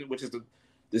doing, which is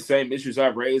the same issues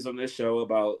I've raised on this show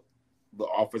about the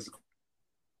offensive.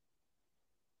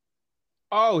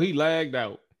 Oh, he lagged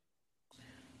out.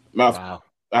 Wow.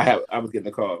 I was getting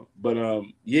a call. But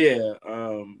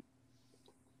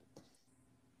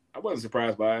I wasn't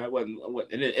surprised by it.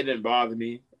 It didn't bother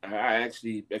me. I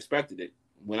actually expected it.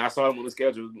 When I saw him on the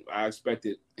schedule, I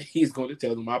expected he's going to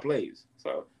tell them my plays.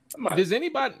 So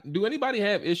do anybody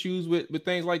have issues with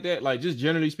things like that? Like, just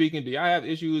generally speaking, do y'all have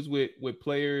issues with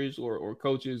players or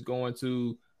coaches going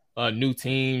to new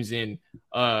teams and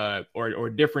or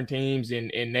different temes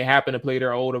and they happen to play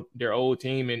their old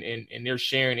team and they're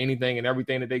sharing anything and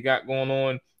everything that they got going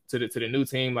on to the new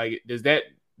team? Like, does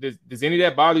any of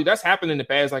that bother you? That's happened in the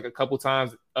past, like a couple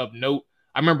times of note.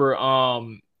 I remember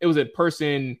it was a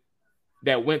person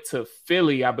that went to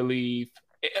Philly, I believe.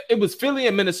 It was Philly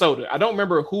and Minnesota. I don't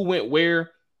remember who went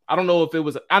where. I don't know if it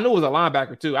was. I know it was a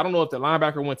linebacker too. I don't know if the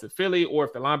linebacker went to Philly or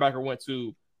if the linebacker went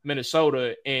to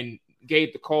Minnesota and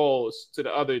gave the calls to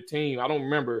the other team. I don't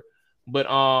remember, but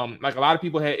like a lot of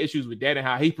people had issues with that and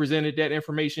how he presented that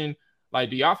information. Like,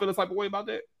 do y'all feel the type of way about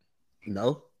that?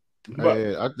 No,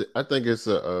 I think it's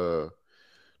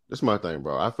that's my thing,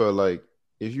 bro. I feel like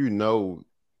if you know,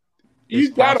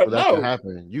 you gotta know that to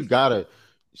happen. You gotta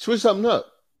switch something up.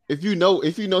 If you know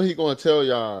he's gonna tell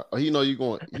y'all, or he know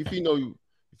going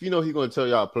he's gonna tell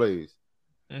y'all plays,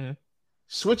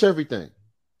 switch everything.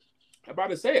 I'm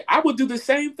about to say, I would do the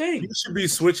same thing. You should be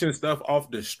switching stuff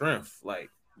off the strength. Like,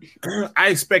 I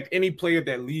expect any player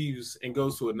that leaves and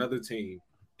goes to another team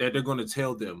that they're gonna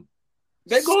tell them.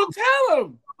 They're gonna tell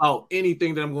them about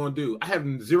anything that I'm gonna do. I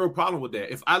have zero problem with that.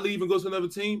 If I leave and go to another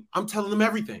team, I'm telling them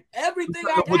everything. Everything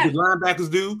what the linebackers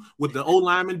do, what the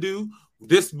O-linemen do.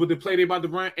 This would the play they about to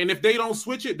run, and if they don't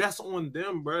switch it, that's on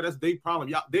them, bro. That's their problem.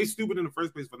 Y'all, they stupid in the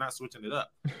first place for not switching it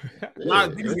up.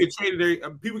 People get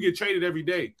traded every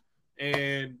day,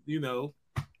 and you know,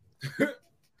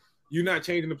 you're not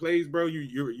changing the plays, bro.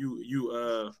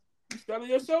 You selling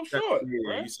yourself short.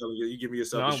 Yeah, you give me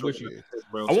yourself short.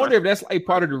 Bro. I wonder if that's like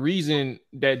part of the reason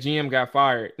that GM got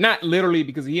fired. Not literally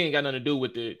because he ain't got nothing to do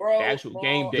with the actual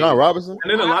game day. John Robinson.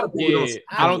 And then a lot of people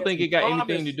I don't think it got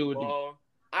anything to do with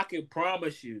I can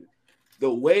promise you, the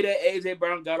way that AJ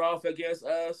Brown got off against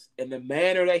us and the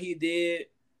manner that he did,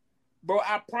 bro,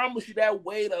 I promise you that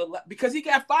because he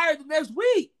got fired the next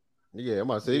week. Yeah, I'm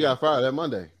about to say he got fired that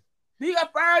Monday. He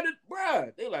got fired,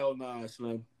 bro. They like, oh no,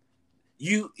 Slim,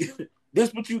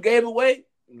 this what you gave away?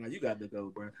 No, you got to go,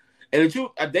 bro. And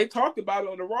they talked about it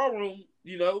on the Raw Room,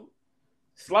 you know,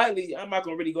 slightly. I'm not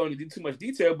gonna really go into too much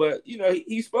detail, but you know,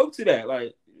 he spoke to that,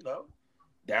 like, you know,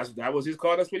 that was his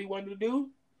call. That's what he wanted to do.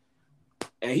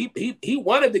 And he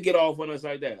wanted to get off on us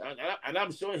like that. And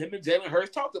I'm sure him and Jalen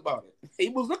Hurts talked about it. He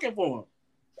was looking for him.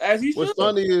 As he should. What's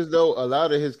funny is, though, a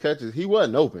lot of his catches, he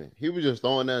wasn't open. He was just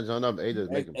throwing that jump up and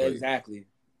just making plays. Exactly.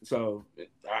 So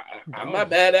I'm not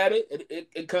mad at it.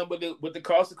 It comes with the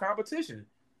cost of competition.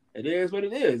 It is what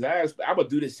it is. I would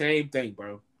do the same thing,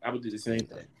 bro. I would do the same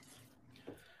thing.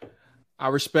 I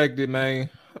respect it, man.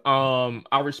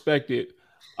 I respect it.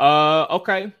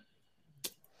 Okay.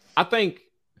 I think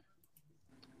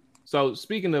so.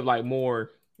 Speaking of like more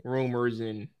rumors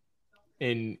and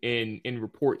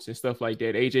reports and stuff like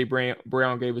that, AJ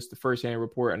Brown gave us the first-hand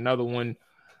report. Another one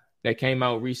that came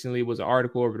out recently was an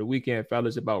article over the weekend,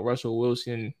 fellas, about Russell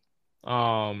Wilson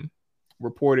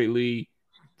reportedly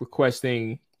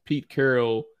requesting Pete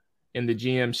Carroll and the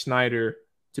GM Snyder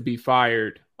to be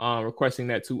fired, requesting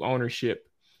that to ownership.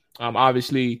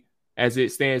 Obviously, as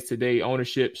it stands today,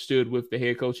 ownership stood with the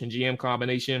head coach and GM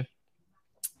combination,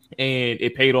 and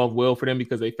it paid off well for them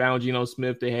because they found Geno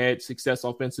Smith. They had success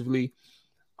offensively.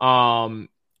 And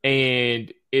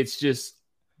it's just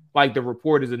like the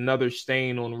report is another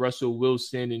stain on Russell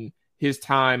Wilson and his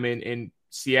time in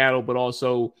Seattle, but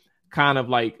also kind of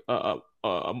like a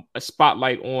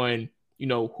spotlight on, you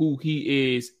know, who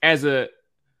he is as a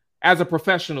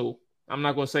professional. I'm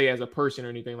not going to say as a person or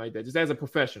anything like that, just as a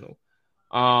professional.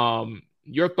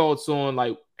 Your thoughts on,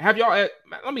 like, have y'all,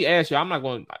 let me ask you, I'm not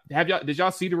going to, did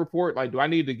y'all see the report? Like, do I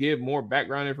need to give more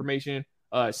background information?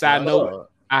 Side note,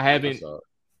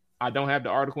 I don't have the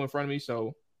article in front of me,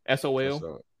 so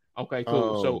SOL. Okay,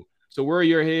 cool. So where are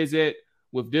your heads at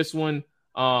with this one?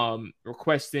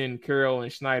 Requesting Carroll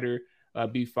and Schneider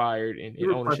be fired and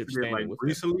ownership standing like with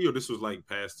recently, or this was like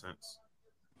past tense?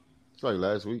 It's like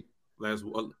last week.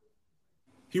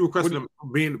 He requested him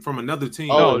being from another team.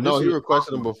 Oh, no, he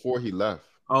requested him before he left.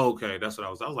 Oh, okay. That's what I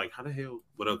was like, how the hell?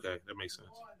 But okay, that makes sense.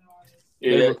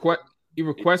 Yeah. He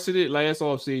requested it last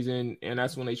offseason, and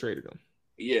that's when they traded him.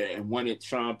 Yeah, and wanted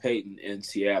Sean Payton in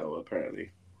Seattle,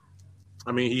 apparently.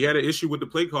 I mean, he had an issue with the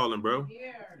play calling, bro.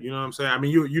 You know what I'm saying? I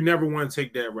mean, you never want to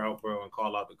take that route, bro, and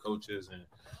call out the coaches and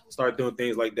start doing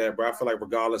things like that, bro. I feel like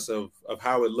regardless of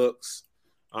how it looks,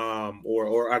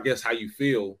 or I guess how you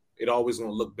feel, it always going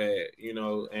to look bad, you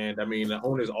know? And, I mean, the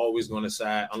owner's always going to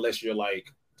side, unless you're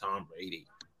like Tom Brady,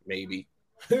 maybe.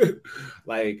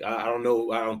 Like, I don't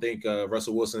know. I don't think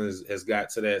Russell Wilson has got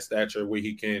to that stature where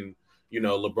he can, you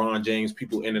know, LeBron James,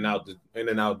 people in and out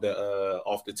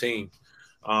off the team.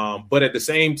 But at the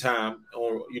same time,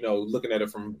 or, you know, looking at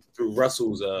it through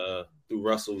Russell's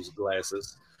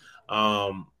glasses,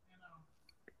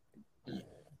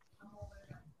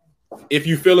 if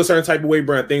you feel a certain type of way,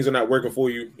 bro, things are not working for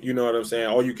you, you know what I'm saying?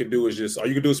 All you can do is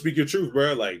speak your truth,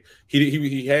 bro. Like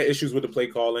he had issues with the play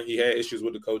calling, he had issues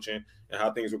with the coaching and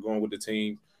how things were going with the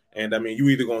team. And I mean, you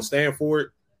either gonna stand for it,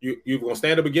 you're gonna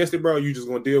stand up against it, bro. Or you just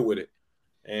gonna deal with it.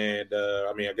 And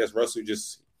I mean, I guess Russell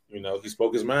just, you know, he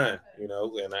spoke his mind, you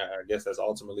know, and I guess that's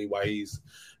ultimately why he's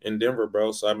in Denver,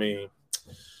 bro. So I mean,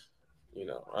 you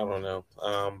know, I don't know.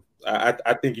 I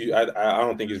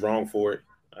don't think he's wrong for it.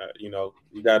 You know,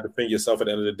 you got to defend yourself at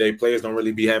the end of the day. Players don't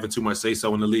really be having too much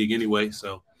say-so in the league anyway.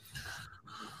 So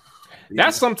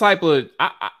that's some type of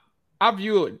I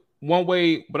view it one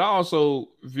way, but I also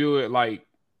view it like,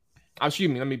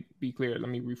 excuse me, let me be clear. Let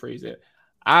me rephrase that.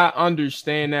 I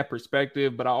understand that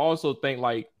perspective, but I also think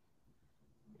like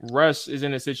Russ is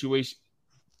in a situation.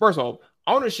 First of all,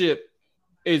 ownership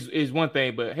is one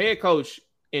thing, but head coach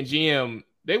and GM,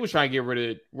 they were trying to get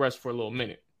rid of Russ for a little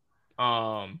minute.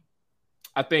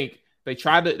 I think they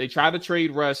tried to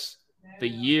trade Russ the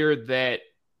year that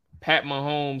Pat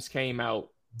Mahomes came out,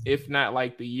 if not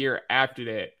like the year after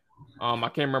that. I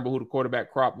can't remember who the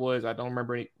quarterback crop was. I don't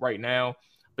remember it right now,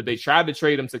 but they tried to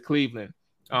trade him to Cleveland.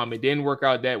 It didn't work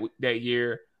out that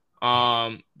year.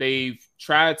 They've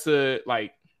tried to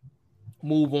like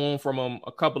move on from him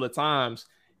a couple of times,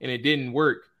 and it didn't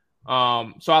work.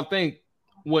 So I think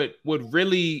what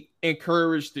really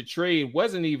encouraged the trade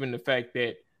wasn't even the fact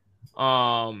that,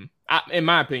 in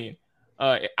my opinion,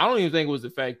 I don't even think it was the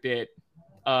fact that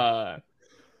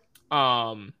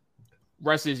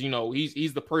Russ is, you know,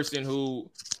 he's the person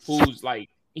who's like,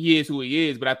 he is who he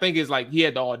is, but I think it's like he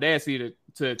had the audacity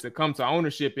to come to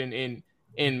ownership and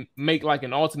make like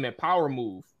an ultimate power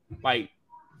move. Like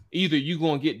either you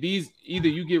get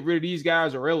rid of these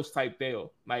guys or else type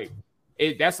deal. Like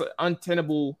that's an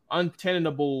untenable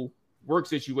work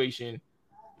situation.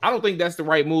 I don't think that's the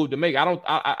right move to make.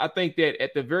 I think that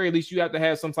at the very least you have to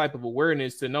have some type of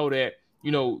awareness to know that,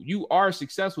 you know, you are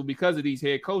successful because of these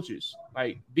head coaches.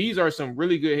 Like these are some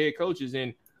really good head coaches.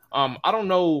 And I don't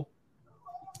know.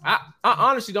 I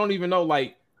honestly don't even know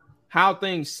like how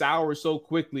things sour so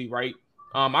quickly, right?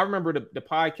 I remember the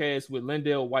podcast with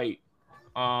Lindell White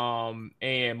and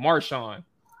Marshawn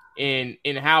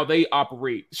and how they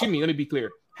operate. Excuse me, let me be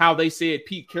clear. How they said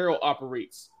Pete Carroll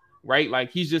operates, right?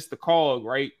 Like he's just the cog,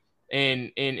 right?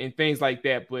 And things like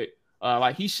that. But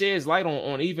like he sheds light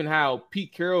on even how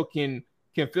Pete Carroll can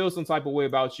feel some type of way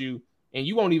about you, and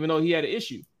you won't even know he had an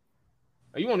issue.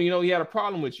 You won't even know he had a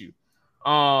problem with you.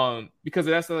 Because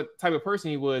that's the type of person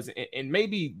he was, and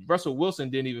maybe Russell Wilson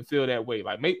didn't even feel that way.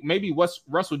 Like maybe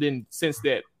Russell didn't sense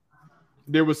that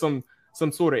there was some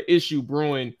sort of issue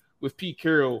brewing with Pete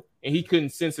Carroll, and he couldn't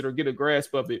sense it or get a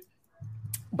grasp of it.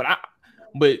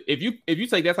 But if you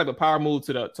take that type of power move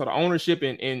to the ownership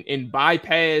and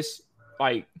bypass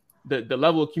like the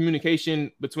level of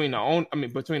communication between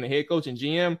between the head coach and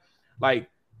GM, like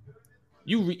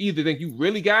you either think you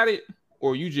really got it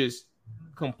or you just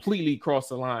completely crossed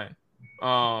the line.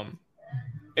 And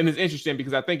it's interesting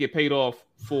because I think it paid off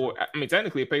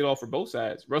technically it paid off for both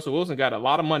sides. Russell Wilson got a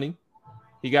lot of money.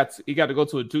 He got to go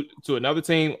to another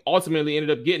team, ultimately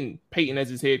ended up getting Peyton as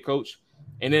his head coach.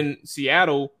 And then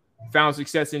Seattle found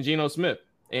success in Geno Smith,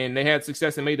 and they had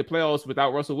success and made the playoffs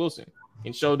without Russell Wilson,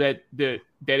 and showed that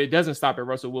it doesn't stop at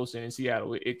Russell Wilson in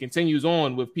Seattle. It continues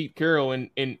on with Pete Carroll and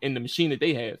the machine that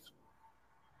they have.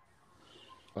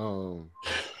 I'll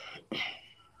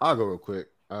go real quick.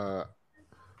 Why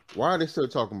are they still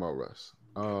talking about Russ?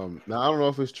 Now I don't know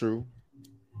if it's true,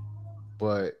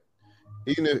 but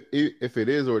even if it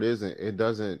is or it isn't, it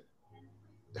doesn't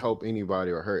help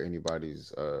anybody or hurt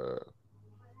anybody's.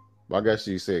 I guess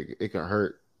you say it can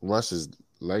hurt Russ's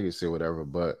legacy or whatever.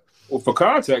 But for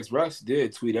context, Russ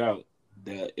did tweet out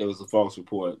that it was a false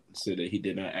report, said that he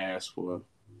did not ask for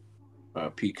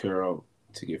Pete Carroll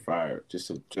to get fired.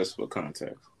 Just for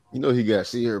context. You know he got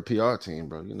see her PR team,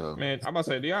 bro. You know, man. I'm about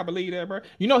to say, do y'all believe that, bro?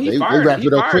 You know he fired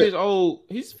his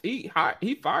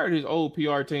old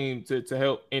PR team to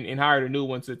help and hired a new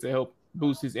one to help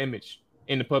boost his image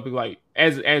in the public light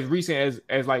as recent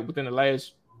as like within the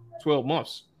last 12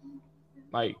 months.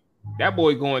 Like that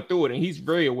boy going through it, and he's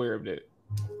very aware of that.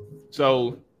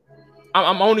 So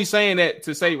I'm only saying that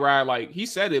to say, right, like he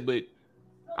said it, but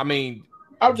I mean,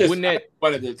 I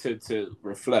wanted to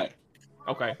reflect.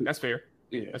 Okay, that's fair.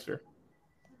 Yeah, that's fair.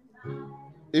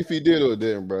 If he did or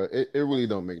didn't, bro, it really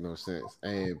don't make no sense.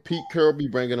 And Pete Carroll be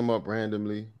bringing him up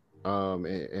randomly,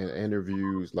 in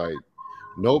interviews. Like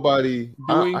nobody,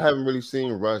 I haven't really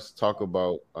seen Russ talk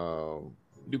about.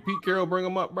 Do Pete Carroll bring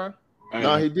him up, bro?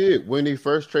 No, he did when he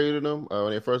first traded him.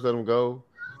 When they first let him go,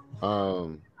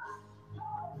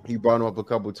 he brought him up a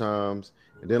couple times,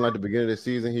 and then like the beginning of the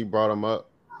season, he brought him up,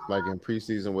 like in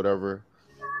preseason, whatever.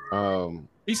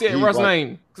 He said Russ'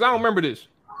 name because I don't remember this.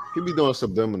 He be doing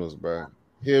subliminals, bro.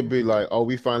 He'll be like, "Oh,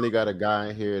 we finally got a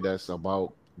guy in here that's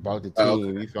about the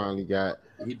team. We finally got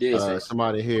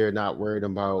somebody here not worried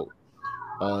about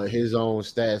his own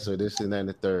stats or this and that and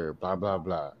the third, blah blah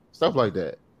blah, stuff like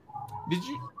that." Did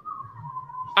you?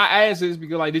 I asked this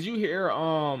because, like, did you hear?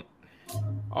 Oh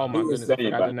my goodness, I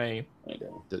forgot the name. I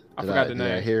forgot the name.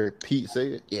 Did I hear Pete say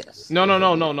it? Yes. No.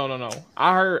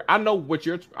 I know what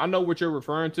you're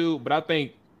referring to, but I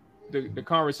think the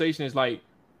conversation is like,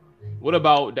 what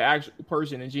about the actual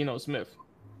person in Geno Smith?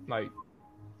 Like,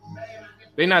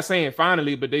 they're not saying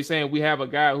finally, but they saying we have a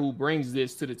guy who brings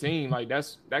this to the team. Like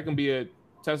that can be a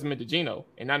testament to Geno,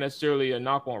 and not necessarily a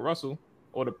knock on Russell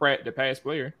or the past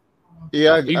player.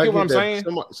 Yeah, you get what I'm saying?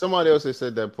 Somebody else has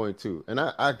said that point too, and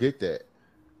I get that.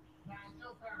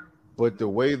 But the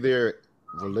way their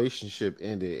relationship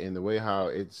ended, and the way how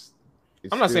it's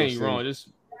I'm not saying you're wrong. Just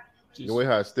the way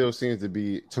how it still seems to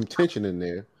be some tension in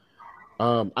there.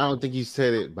 I don't think he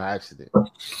said it by accident.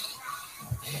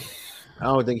 I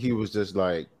don't think he was just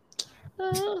like,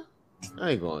 I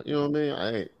ain't going. You know what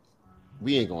I mean?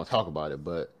 We ain't gonna talk about it.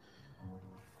 But,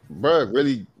 bro,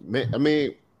 really, I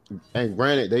mean, and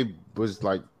granted, they was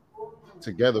like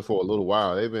together for a little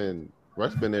while.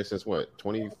 Russ been there since what,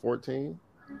 2014?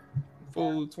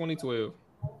 Full 2012.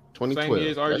 2012. Same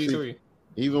year as RG3.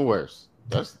 Even worse.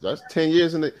 That's 10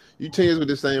 years you 10 years with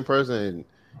the same person,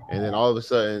 and then all of a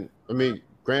sudden, I mean,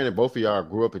 granted, both of y'all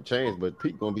grew up and changed, but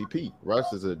Pete gonna be Pete.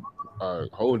 Russ is a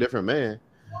whole different man,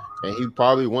 and he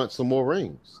probably wants some more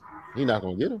rings. He not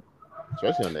gonna get them,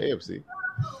 especially on the AFC.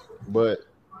 But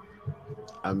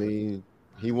I mean,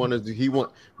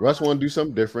 Russ want to do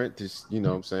something different. Just, you know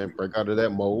what I'm saying, break out of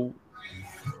that mold.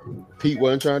 Pete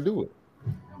wasn't trying to do it,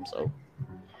 so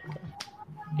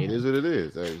it is what it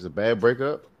is. It was a bad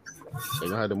breakup. They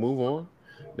gonna have to move on.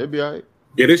 They'll be all right.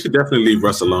 Yeah, they should definitely leave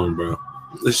Russ alone, bro.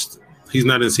 He's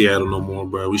not in Seattle no more,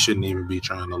 bro. We shouldn't even be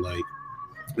trying to, like,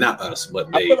 not us, but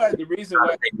they. I feel like the reason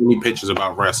why they give me pictures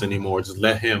about Russ anymore. Just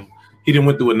let him he didn't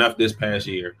went through enough this past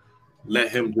year.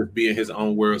 Let him just be in his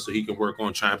own world so he can work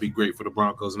on trying to be great for the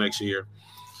Broncos next year.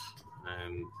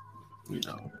 And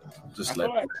I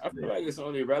feel like it's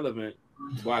only relevant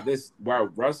why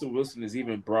Russell Wilson is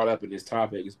even brought up in this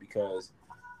topic is because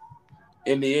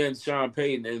in the end, Sean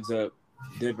Payton ends up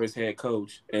Denver's head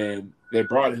coach, and they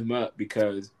brought him up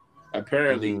because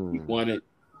apparently he wanted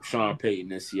Sean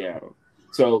Payton in Seattle.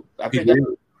 So I think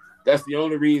that's the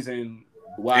only reason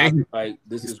why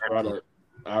this is brought up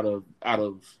out of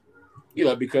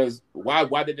because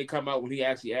why did it come out when he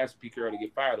actually asked Pete Carroll to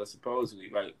get fired? Or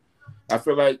supposedly, I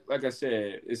feel like I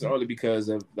said, it's only because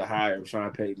of the hire of Sean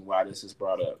Payton why this is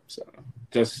brought up. So,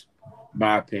 just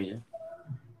my opinion.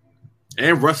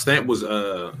 And Russ Stamp was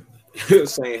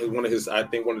saying one of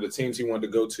the teams he wanted to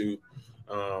go to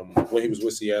when he was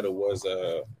with Seattle was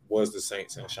the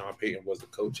Saints, and Sean Payton was the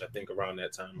coach. I think around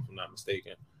that time, if I'm not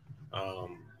mistaken.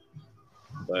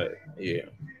 But yeah,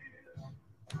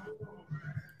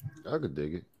 I could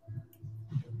dig it,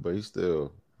 but he's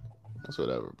still that's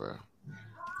whatever, bro.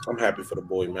 I'm happy for the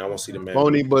boy, man. I want to see the man.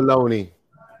 Phony baloney.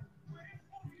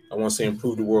 I want to see him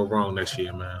prove the world wrong next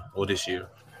year, man, or this year.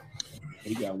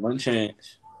 He got one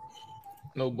chance.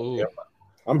 No bull. Yeah.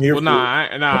 I'm here. Well,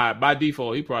 nah. By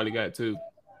default, he probably got two.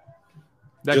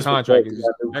 That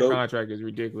contract is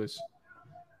ridiculous.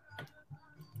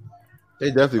 They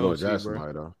definitely gonna draft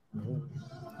somebody though.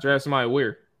 Draft somebody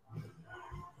where?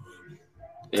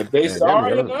 If they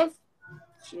sorry enough,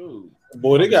 shoot.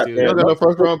 Boy, they got no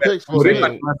first round picks. They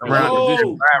got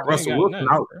Russell Wilson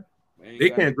out.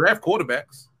 They can't draft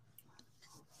quarterbacks.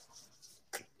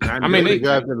 I mean, they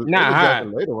not high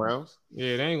later rounds.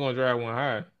 Yeah, they ain't gonna draft one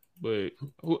high. But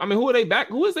who are they back?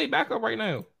 Who is they backup right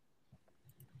now?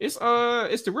 It's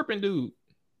the Rippin dude.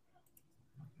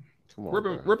 Come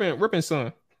on, Rippin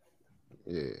son.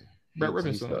 Yeah, Brett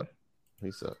Rippin son. He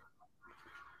sucked.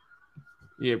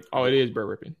 Yeah. Oh, it is Brett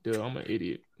Rippin. Dude, I'm an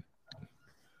idiot.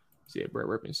 Yeah, Brett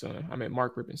Rippin's son. I meant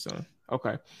Mark Rippin's son.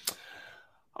 Okay.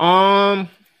 All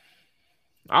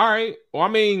right. Well, I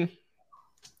mean,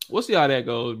 we'll see how that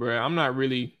goes, bro. I'm not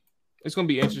really. It's gonna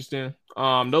be interesting.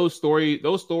 Those stories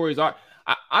are.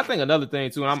 I think another thing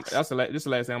too, and this is the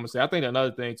last thing I'm gonna say. I think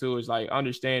another thing too is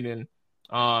understanding.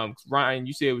 Ryan,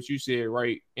 you said what you said,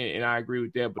 right, and I agree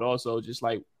with that. But also, just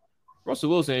Russell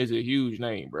Wilson is a huge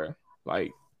name, bro.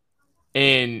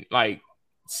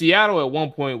 Seattle at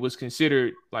one point was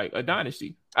considered a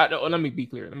dynasty. Let me be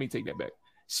clear. Let me take that back.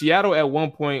 Seattle at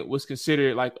one point was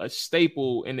considered a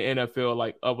staple in the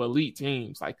NFL, of elite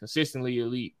teams, consistently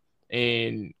elite.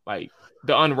 And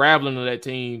the unraveling of that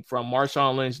team from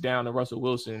Marshawn Lynch down to Russell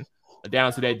Wilson,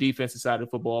 down to that defensive side of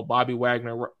football, Bobby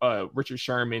Wagner, Richard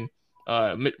Sherman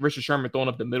throwing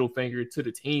up the middle finger to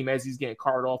the team as he's getting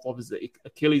carted off of his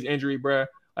Achilles injury, bro.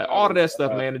 All of that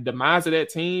stuff, man. The demise of that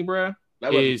team, bro,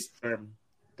 That was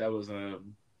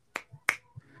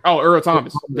Earl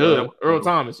Thomas. Earl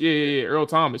Thomas. Yeah, Earl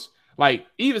Thomas.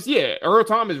 Earl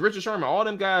Thomas, Richard Sherman, all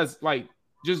them guys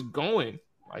just going.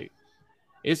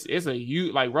 It's a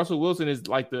huge Russell Wilson is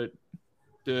the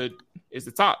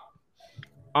top.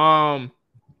 All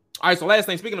right, so last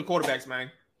thing, speaking of quarterbacks,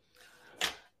 man.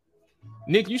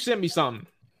 Nick, you sent me something.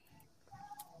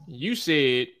 You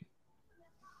said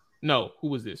no, who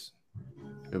was this?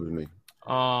 It was me.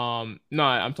 No, I'm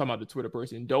talking about the Twitter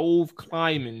person. Dove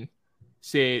Kleiman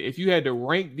said, if you had to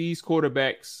rank these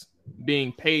quarterbacks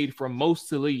being paid from most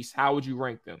to least, how would you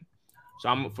rank them?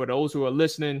 So for those who are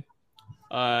listening,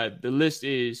 the list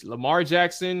is Lamar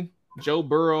Jackson, Joe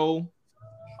Burrow,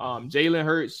 Jalen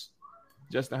Hurts,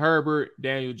 Justin Herbert,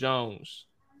 Daniel Jones.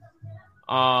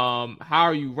 How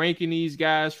are you ranking these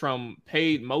guys from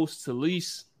paid most to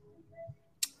least?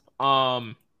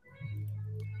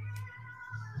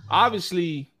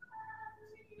 Obviously,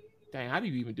 dang, how do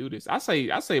you even do this? I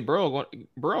say Burrow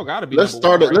gotta be. Let's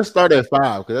start at 5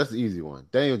 because that's the easy one.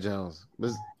 Daniel Jones.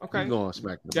 Okay. Going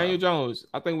smack Daniel Jones.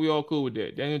 I think we all cool with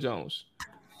that. Daniel Jones.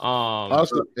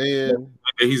 Also, and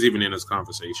he's even in this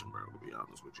conversation, bro. To be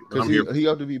honest with you, because he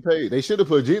have to be paid. They should have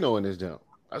put Geno in this jump.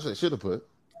 That's what they should have put.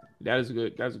 That's a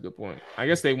good point. I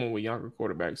guess they went with younger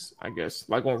quarterbacks. I guess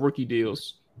on rookie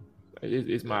deals.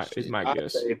 It's my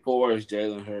guess. I'd say 4 is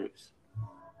Jalen Hurts.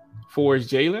 4 is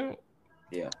Jalen?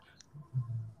 Yeah.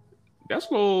 That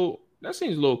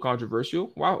seems a little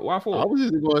controversial. Why 4? I was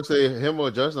either going to say him or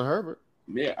Justin Herbert.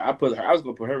 Yeah, I was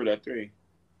going to put Herbert at 3.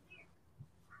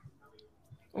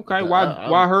 Okay,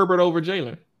 why Herbert over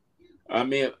Jalen? I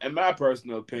mean, in my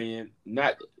personal opinion,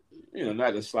 not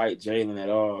to slight Jalen at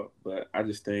all, but I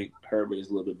just think Herbert is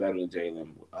a little bit better than Jalen.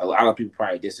 A lot of people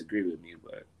probably disagree with me,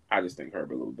 but I just think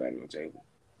Herbert a little better than Jalen.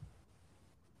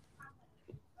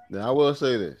 Now I will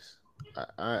say this: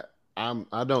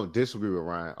 I don't disagree with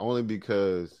Ryan only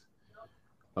because,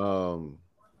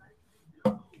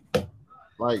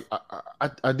 like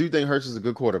I do think Hurts is a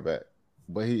good quarterback,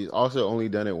 but he's also only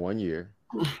done it 1 year,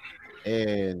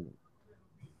 and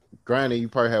granted, you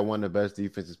probably had one of the best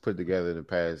defenses put together in the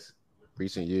past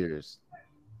recent years.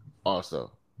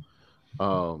 Also,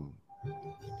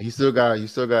 he still got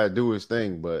to do his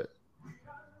thing, but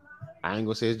I ain't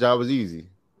gonna say his job was easy,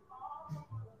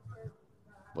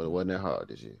 but it wasn't that hard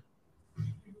this year.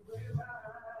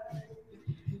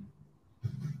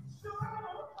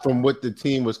 From what the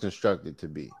team was constructed to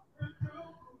be.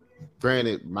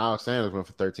 Granted, Miles Sanders went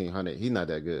for 1,300. He's not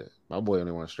that good. My boy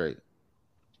only went straight.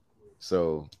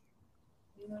 So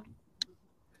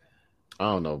I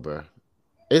don't know, bro.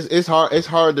 It's hard. It's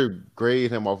hard to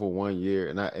grade him off of 1 year,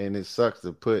 and it sucks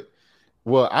to put.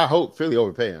 Well, I hope Philly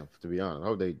overpay him. To be honest, I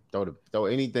hope they throw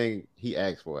anything he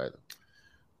asks for at him.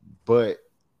 But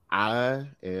I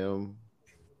am.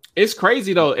 It's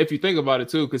crazy though if you think about it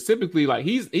too, because typically, like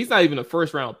he's not even a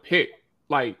first round pick.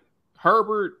 Like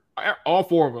Herbert, all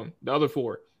four of them, the other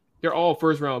four, they're all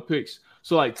first round picks.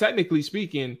 So like technically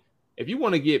speaking, if you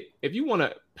want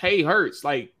to pay Hurts,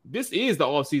 like this is the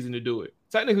offseason to do it.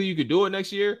 Technically, you could do it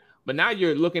next year, but now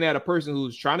you're looking at a person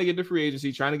who's trying to get the free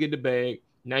agency, trying to get the bag.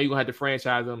 Now you're gonna have to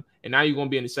franchise them, and now you're gonna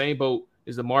be in the same boat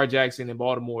as Lamar Jackson in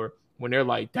Baltimore when they're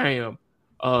like, damn,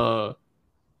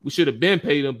 we should have been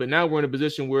paid him, but now we're in a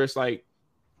position where it's like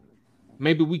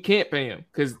maybe we can't pay him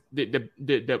because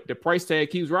the price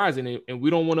tag keeps rising, and we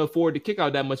don't want to afford to kick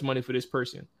out that much money for this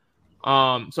person.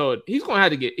 So he's gonna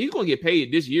get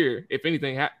paid this year if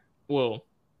anything. I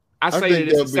say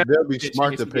that they'll be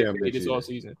smart to pay him this all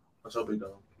season. Let's hope he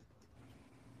don't.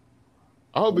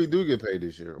 I hope he do get paid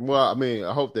this year. Well, I mean,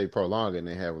 I hope they prolong it and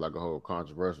they have like a whole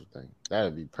controversial thing.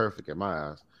 That'd be perfect in my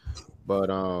eyes. But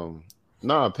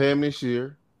pay him this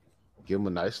year. Give him a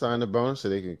nice signing bonus so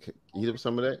they can eat up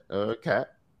some of that cap.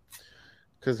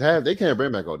 Because they can't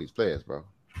bring back all these players, bro.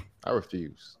 I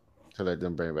refuse to let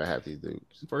them bring back half these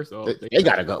dudes. First off, they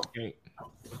gotta go.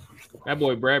 That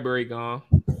boy Bradbury gone.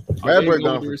 Bradbury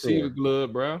gone the for receiver sure.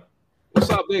 glove, bro. What's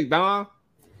up, Big Don?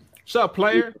 What's up,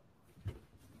 player?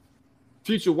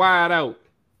 Future wide out.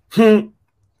 You know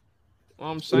what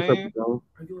I'm saying? Are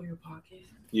you in your pocket?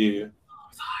 Yeah. Oh,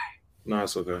 sorry. No,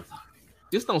 it's okay.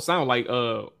 This don't sound like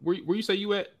where you say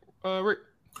you at, Rick?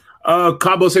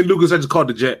 Cabo St. Lucas. I just called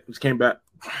the jet. Just came back.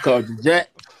 Called the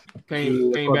jet.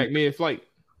 Came back mid flight.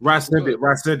 Right sent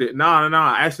it. No.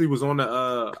 I actually was on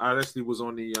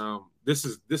the. This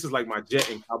is like my jet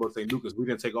in Cabo St. Lucas. We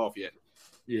didn't take off yet.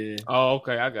 Yeah. Oh,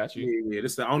 okay. I got you. Yeah.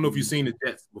 I don't know if you've seen the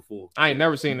jets before. I ain't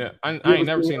never seen it. I ain't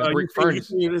never seen a brick furnace.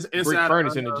 Brick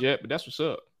furnace in the jet, but that's what's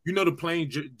up. You know the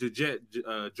plane, the jet.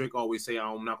 Drake always say,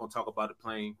 "I'm not gonna talk about the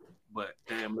plane," but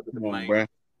damn, look at the plane. Bro.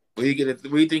 Where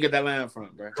you think of that line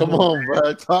from, bro? Come on,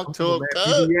 bro. Talk to him,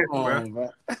 bro.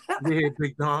 Yeah,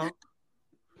 Big Dom.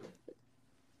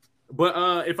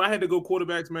 But if I had to go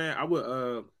quarterbacks, man, I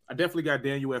would. I definitely got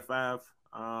Daniel at 5.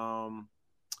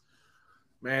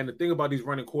 Man, the thing about these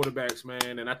running quarterbacks,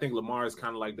 man, and I think Lamar is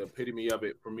kind of like the epitome of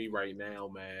it for me right now,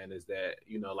 man, is that,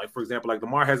 like, for example, like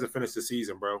Lamar hasn't finished the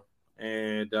season, bro.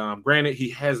 And granted,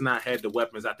 he has not had the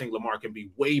weapons. I think Lamar can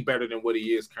be way better than what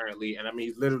he is currently. And I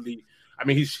mean,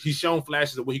 he's shown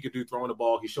flashes of what he could do throwing the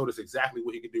ball. He showed us exactly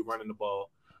what he could do running the ball.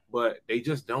 But they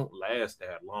just don't last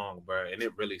that long, bro. And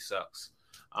it really sucks.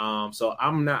 So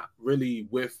I'm not really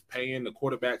with paying the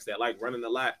quarterbacks that like running a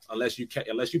lot unless you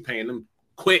paying them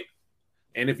quick.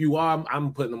 And if you are,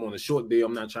 I'm putting them on a short deal.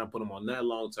 I'm not trying to put them on that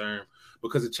long term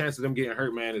because the chance of them getting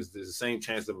hurt, man, is the same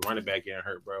chance of a running back getting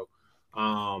hurt, bro.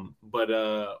 But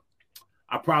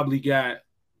I probably got.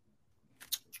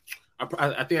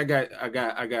 I think I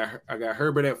got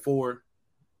Herbert at 4.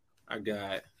 I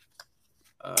got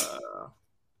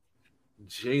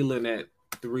Jalen at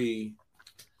 3.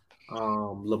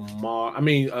 Lamar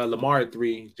at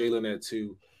 3. Jalen at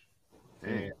 2.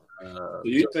 And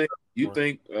you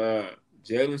think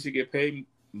Jalen should get paid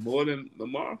more than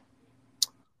Lamar?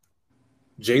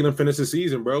 Jalen finished the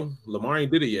season, bro. Lamar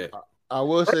ain't did it yet. I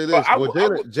will say this.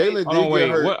 Jalen did get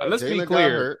hurt. Let's be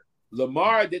clear.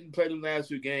 Lamar didn't play the last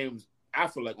 2 games. I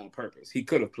feel like on purpose. He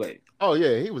could have played. Oh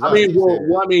yeah, he was. I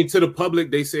mean, to the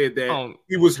public, they said that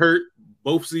he was hurt.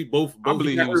 Both. I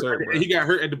believe he was hurt. He got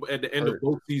hurt at the end of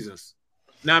both seasons.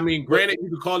 Now, I mean, granted, you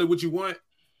can call it what you want,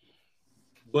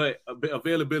 but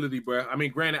availability, bro. I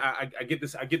mean, granted, I get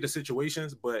this. I get the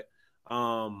situations, but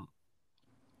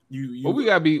you. Well, we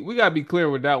gotta be clear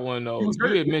with that one though. You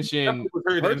had mentioned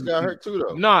Hurts got hurt too,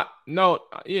 though. No,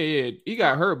 yeah, he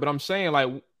got hurt, but I'm saying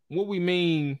like what we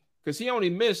mean because he only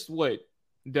missed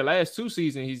the last 2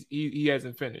 seasons he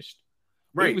hasn't finished.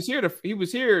 Right. He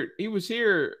was here.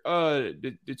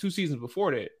 The 2 seasons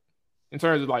before that, in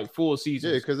terms of like full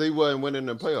seasons. Yeah, because they wasn't winning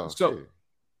the playoffs. So,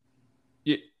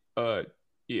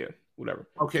 yeah, whatever.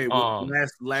 Okay, well,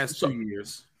 last 2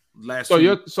 years. So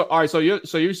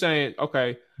you're saying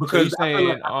okay because so you're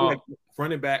saying I feel like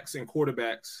running backs and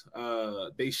quarterbacks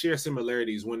they share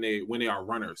similarities when they are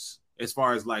runners as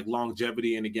far as like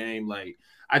longevity in the game. Like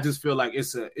I just feel like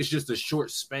it's just a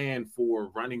short span for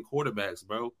running quarterbacks,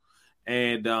 bro.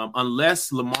 And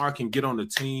unless Lamar can get on the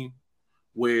team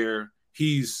where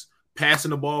he's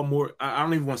passing the ball more, I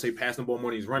don't even want to say passing the ball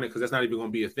more than he's running because that's not even going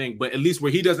to be a thing. But at least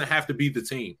where he doesn't have to be the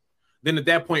team. Then at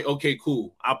that point, okay,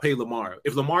 cool. I'll pay Lamar.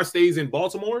 If Lamar stays in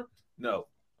Baltimore, no,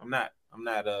 I'm not.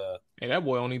 Hey, that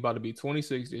boy only about to be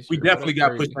 26 this year. We definitely got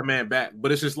to push that man back.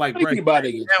 But it's just like, bro, he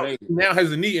now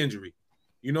has a knee injury.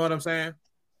 You know what I'm saying?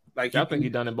 Like, I think he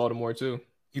done in Baltimore too.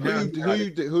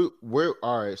 Where?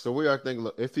 All right. So we are thinking.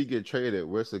 Look, if he get traded,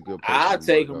 where's a good? I'll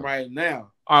take him right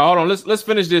now. All right, hold on. Let's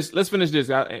finish this. Let's finish this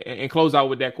and close out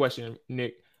with that question,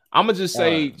 Nick. I'm gonna just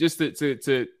say just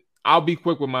to I'll be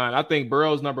quick with mine. I think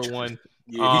Burrow's number one.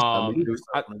 I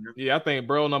think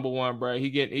Burrow number one, bro. He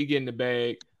getting the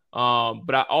bag.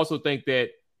 But I also think that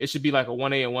it should be like a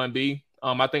 1A and 1B.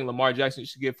 I think Lamar Jackson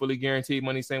should get fully guaranteed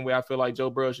money, same way I feel like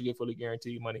Joe Burrow should get fully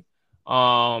guaranteed money.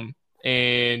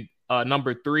 And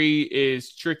number 3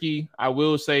 is tricky. I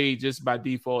will say just by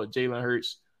default, Jalen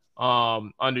Hurts,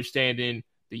 understanding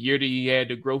the year that he had,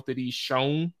 the growth that he's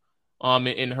shown,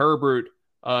 and Herbert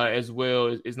as well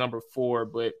is number 4,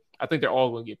 but I think they're all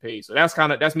going to get paid. So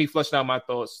that's me fleshing out my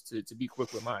thoughts to be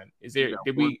quick with mine. Did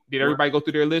everybody go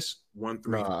through their list? 1,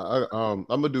 3. I'm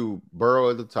gonna do Burrow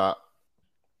at the top.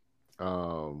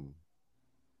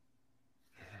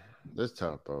 That's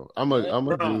tough, bro. I'm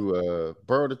gonna do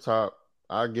Burrow at the top.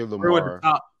 I give Lamar Burrow at the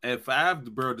top at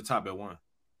 5. Burrow at the top at 1.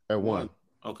 At 1.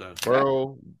 Okay.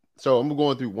 Burrow. So I'm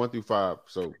going through 1 through 5.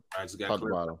 So top to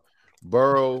bottom.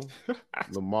 Burrow,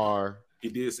 Lamar. He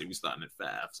did say we starting at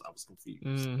 5, so I was confused.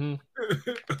 Mm-hmm.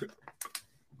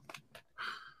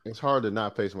 It's hard to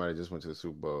not pay somebody that just went to the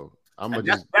Super Bowl.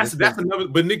 That's another.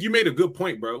 But Nick, you made a good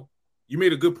point, bro. You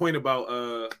made a good point about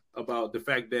the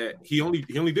fact that he only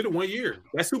did it 1 year.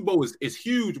 That Super Bowl is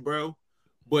huge, bro.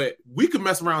 But we could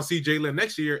mess around, see Jalen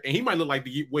next year, and he might look like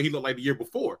what he looked like the year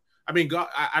before. I mean, God,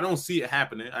 I don't see it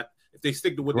happening. If they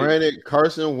stick to what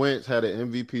Carson Wentz had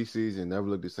an MVP season, never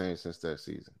looked the same since that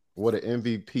season. What an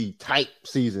MVP type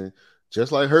season.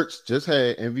 Just like Hurts just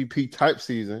had MVP type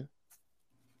season.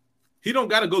 He don't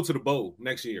got to go to the bowl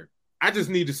next year. I just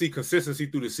need to see consistency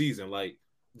through the season. Like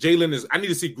Jalen I need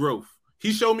to see growth.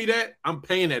 He showed me that. I'm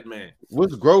paying that man.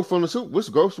 What's growth from the Super? What's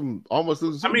growth from almost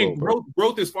losing the Super Bowl?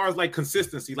 Growth as far as like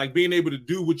consistency, like being able to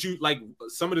do what you like.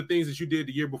 Some of the things that you did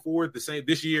the year before, the same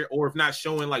this year, or if not,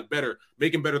 showing like better,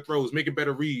 making better throws, making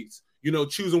better reads.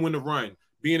 Choosing when to run,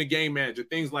 being a game manager,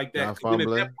 things like that. And at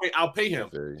that point, I'll pay him.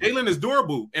 Jalen is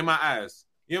durable in my eyes.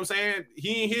 You know what I'm saying?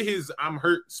 He ain't hit his I'm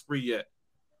hurt spree yet.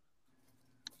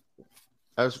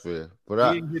 That's fair,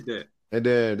 but he didn't hit that. And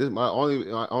then this my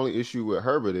only issue with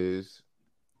Herbert is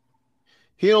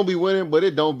he don't be winning, but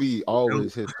it don't be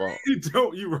always his fault. He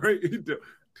don't. You right. He don't.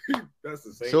 That's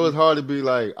the same. So it's hard to be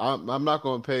like I'm not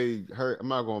gonna pay her. I'm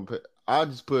not gonna pay. I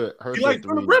just put Herbert. You like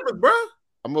Phillip Rivers, bro?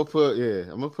 I'm gonna put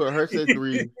Hurts at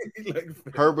 3,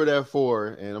 Herbert at 4,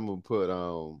 and I'm gonna put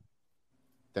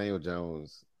Daniel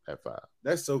Jones at 5.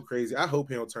 That's so crazy. I hope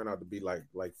he don't turn out to be like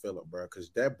Phillip, bro,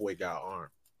 because that boy got arm.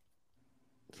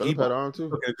 Phillip had arm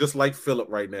too. Okay, just like Phillip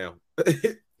right now.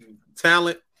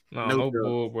 Talent. No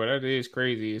bull, bro. That is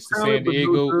crazy. It's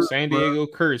the San Diego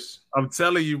curse. I'm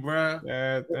telling you, bro.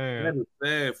 God damn. That is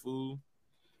sad, fool.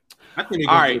 All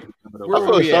right. I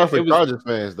feel sorry for Chargers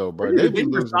fans though, bro. They be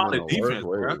losing solid defense,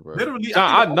 bro. Literally,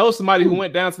 I know somebody who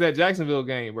went down to that Jacksonville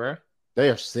game, bro. They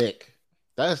are sick.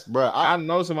 That's bro. I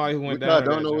know somebody who went down. What I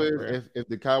don't know is if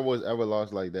the Cowboys ever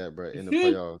lost like that, bro, in the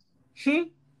playoffs.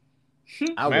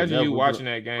 Imagine you watching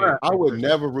that game. I would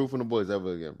never root for the boys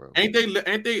ever again, bro. Ain't they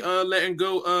letting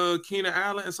go Keenan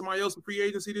Allen and somebody else in free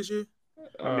agency this year?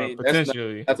 I mean,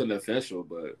 potentially. That's an official,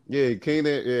 but yeah,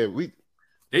 Keenan. Yeah,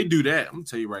 they do that. I'm gonna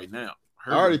tell you right now.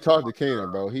 I already talked to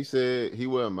Keenan, bro. He said he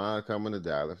wouldn't mind coming to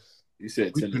Dallas. You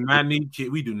said we do not need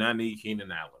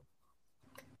Keenan Allen.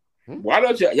 Why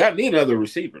don't y'all need another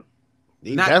receiver?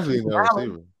 He definitely another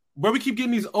receiver. Bro, we keep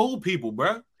getting these old people,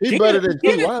 bro. He's better than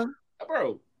T.Y.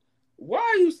 Bro, why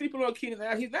are you sleeping on Keenan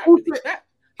Allen? He's not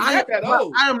that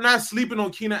old. I am not sleeping on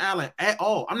Keenan Allen at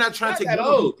all. I'm not trying to get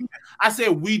old. I said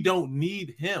we don't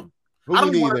need him. I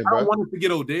don't want us to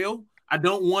get Odell. I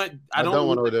don't want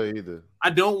Odell either. I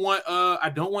don't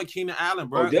want Keenan Allen,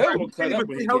 bro. Odell gonna cut up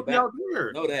when he get back.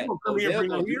 Know that. Odell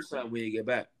gonna do something when he get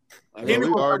back. We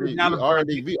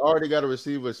already got a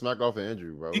receiver smack off an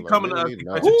injury, bro. He coming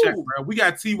to check, bro. We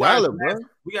got T.Y.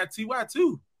 We got T.Y.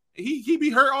 too. He be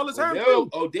hurt all the time.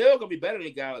 Odell gonna be better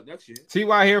than Gallup next year.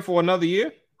 T.Y. here for another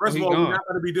year. First of all, we're not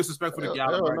going to be disrespectful to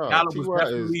Gallup. Right? Gallup was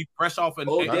definitely fresh off.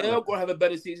 Odell going to have a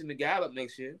better season than Gallup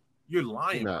next year. You're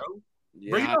lying, bro. Yeah,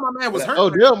 bro, you know my man was hurt.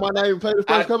 Odell might not even play the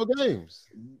first couple games.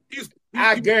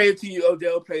 I guarantee you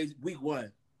Odell plays week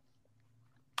 1.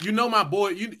 You know my boy.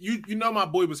 You know my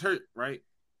boy was hurt, right?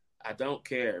 I don't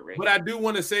care, Rick. But I do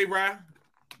want to say, right,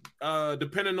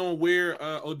 depending on where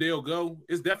Odell go,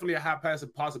 it's definitely a high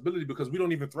passive possibility because we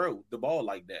don't even throw the ball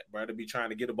like that, bro. To be trying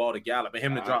to get the ball to Gallup and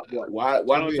him to drop. Why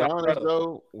don't you honest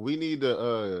though? We need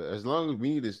to as long as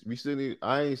we need this, we still need.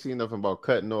 I ain't seen nothing about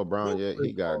cutting Noah Brown yet.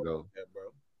 He gotta go, bro.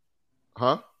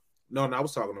 Huh? No, I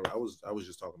was talking to. I was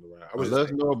just talking to Ryan.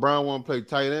 Unless Noah Brown want to play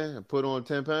tight end and put on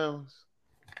 10 pounds,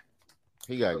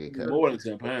 he gotta get cut. More than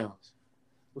 10 pounds.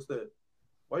 What's that?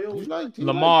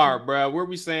 Lamar, bro. Where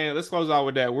we saying? Let's close out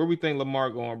with that. Where we think Lamar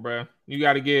going, bro? You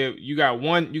got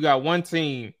one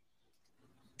team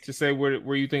to say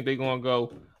where you think they're gonna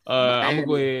go. I'm gonna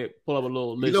go ahead pull up a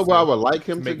little list. You know where I would like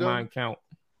him to make go? mine count.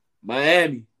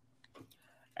 Miami.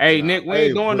 Hey, Nick, we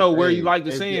ain't going nowhere. You like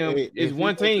to see him? It's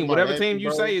one team. Whatever team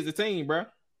you say is the team, bro.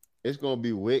 It's gonna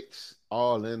be Wicks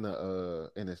all in the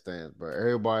stands, bro.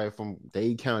 Everybody from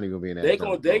Dade County gonna be in that.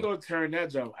 They gonna turn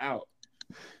that jump out.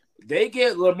 They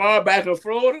get Lamar back in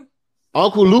Florida.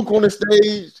 Uncle Luke on the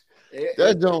stage.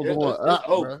 That jump going up,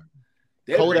 bro.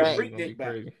 Kodak. Freak Nick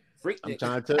back. I'm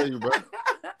trying to tell you, bro.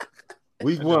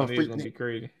 Week 1, Freak Nick.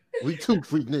 Crazy. Week 2,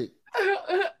 Freak Nick.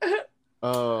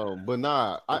 But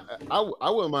nah, I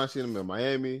wouldn't mind seeing him in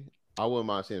Miami. I wouldn't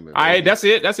mind seeing him in Miami. All right, that's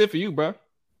it. That's it for you, bro.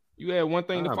 You had one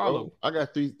thing to follow. Bro. I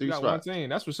got three spots. One thing.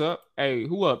 That's what's up. Hey,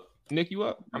 who up? Nick, you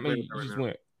up? I mean, you just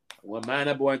went. Well, mine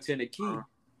that boy intended key.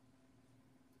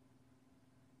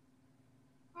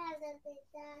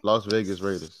 Las Vegas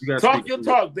Raiders. Talk your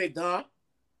talk, Big Don.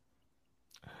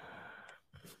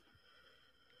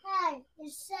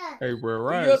 Hey, bro,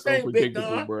 right? So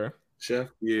predictable, bro. Chef,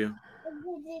 yeah.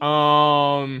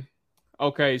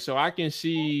 Okay, so I can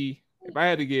see if I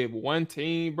had to give one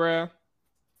team, bro.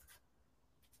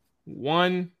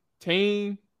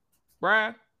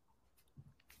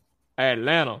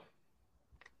 Atlanta.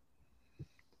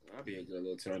 That'd be a good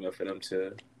little turn up for them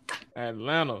too.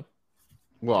 Atlanta.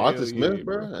 Well, Arthur Smith,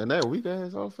 bro, and that weak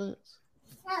ass offense.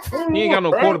 He ain't got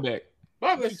no quarterback.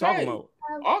 What you talking about?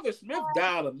 Arthur Smith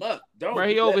dialed him up. Bro,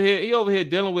 he over here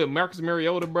dealing with Marcus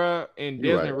Mariota, bro, and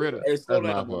Desmond Ritter. That's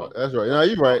my fault. That's right. No,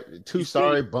 you're right. Two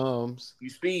sorry bums. You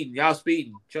speeding. Y'all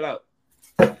speeding. Chill out.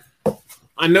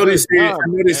 I know they said. I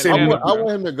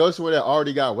want him to go somewhere that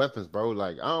already got weapons, bro.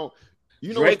 Like I don't.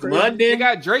 You know, Drake London. They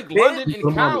got Drake London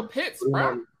and Kyle Pitts,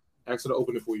 bro. Ask her to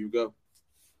open it for you. Go.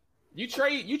 You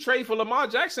trade for Lamar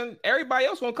Jackson. Everybody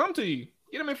else won't come to you.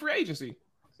 Get him in free agency.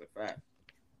 That's a fact.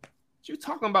 What you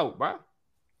talking about, bro?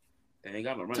 They ain't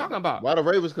got no running. Talking about why the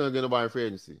Ravens couldn't get nobody in free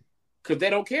agency? Because they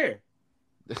don't care.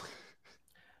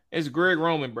 It's Greg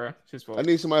Roman, bro. His fault. I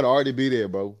need somebody to already be there,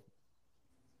 bro.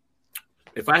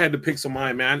 If I had to pick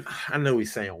somebody, man, I know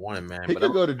he's saying one, man. He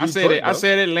could go to Detroit, I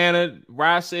said Atlanta.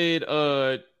 Rye said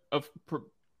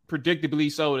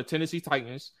predictably so the Tennessee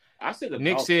Titans. I said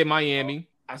Nick Dolphins. Said Miami.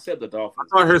 I said the Dolphins.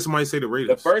 I heard somebody say the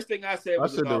Raiders. The first thing I said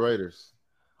was the Raiders.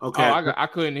 Okay. I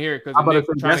couldn't hear it because Nick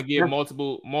was trying to give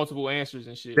multiple answers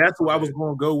and shit. That's what I was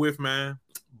going to go with, man.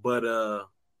 But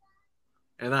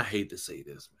and I hate to say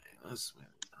this, man. I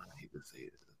hate to say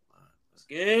this, man.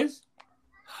 Skins.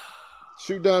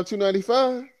 Shoot down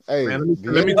 295. Hey, man,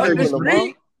 let me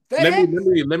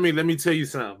tell you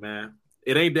something, man.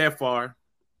 It ain't that far.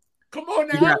 Come on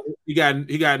now. He got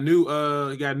new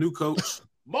coach.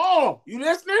 Mom, you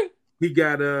listening? He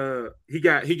got my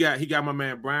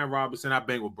man Brian Robinson. I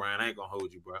bang with Brian. I ain't gonna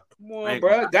hold you, bro. Come on,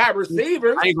 bro. Got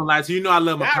receivers. I ain't gonna lie to you. You know I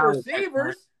love my got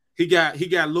receivers. He got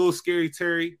little scary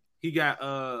Terry. He got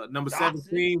number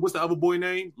 17. What's the other boy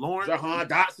name? Lawrence. Jahan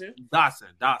Dotson. Dotson.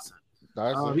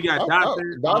 He got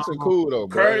Dotson. Dotson cool though,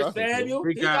 bro. Curtis Samuel.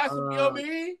 He got some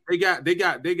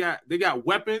They got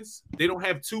weapons. They don't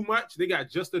have too much. They got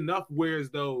just enough. Whereas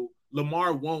though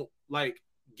Lamar won't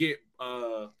get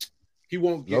he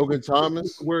won't get Logan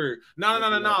Thomas. Word. No.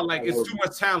 Like it's too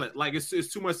much talent. Like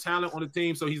it's too much talent on the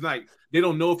team. So he's like they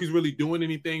don't know if he's really doing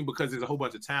anything because there's a whole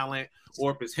bunch of talent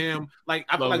or if it's him. Like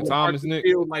I feel like Thomas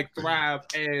thrive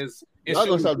as. I'm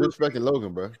gonna stop disrespecting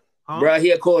Logan, bro. Bro,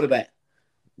 he a quarterback.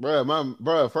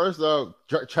 Bro, first off,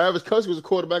 Travis Kelce was a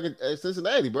quarterback at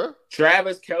Cincinnati, bro.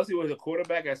 Travis Kelce was a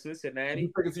quarterback at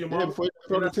Cincinnati. Take it to your mom. Before he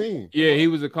from the team. Yeah, he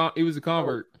was a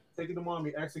convert. Take it to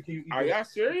mommy. Execute. Are y'all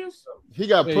serious? He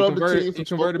got put up the team. He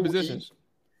converted positions.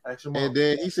 And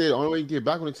then he said, the only way you get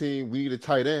back on the team, we need a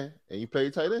tight end, and you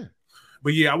played tight end.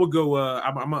 But yeah, I would go.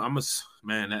 I'm a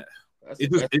man.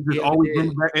 It just always brings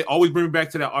me back. It always brings me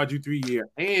back to that RG3 year.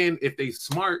 And if they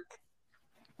smart,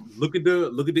 look at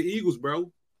the Eagles,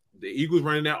 bro. The Eagles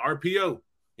running that RPO. You know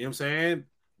what I'm saying?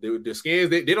 The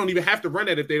scans, they don't even have to run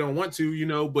that if they don't want to, you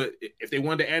know. But if they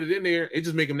wanted to add it in there, it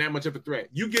just make them that much of a threat.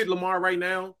 You get Lamar right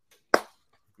now,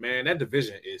 man. That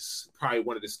division is probably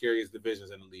one of the scariest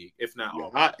divisions in the league, if not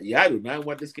all. I do not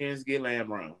want the Skins to get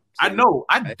Lamar. I know.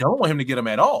 I don't want him to get them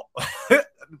at all.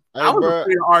 I was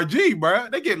afraid of RG, bro.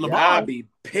 They get Lamar. I'd be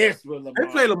pissed with Lamar.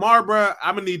 They play Lamar, bro.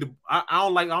 I'm gonna need to. I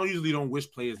don't usually don't wish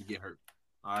players to get hurt.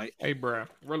 All right, hey, bro,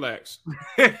 relax.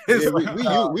 Yeah,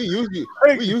 we usually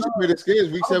play the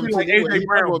Skins week 17. Like AJ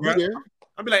Brown, bro.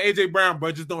 I'll be like AJ Brown,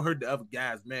 bro. Just don't hurt the other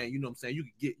guys, man. You know what I'm saying? You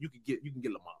can get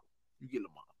Lamar. You get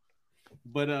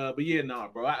Lamar. But yeah, nah,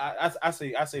 bro. I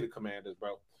say the Commanders,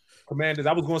 bro. Commanders.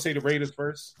 I was gonna say the Raiders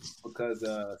first because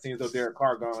seems though Derek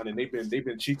Carr gone and they've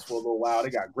been cheats for a little while.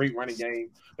 They got great running game,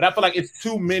 but I feel like it's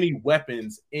too many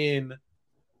weapons in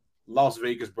Las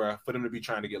Vegas, bro, for them to be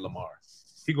trying to get Lamar.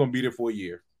 He's gonna be there for a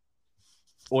year,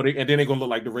 and then they're gonna look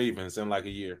like the Ravens in like a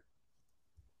year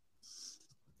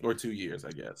or 2 years, I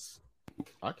guess.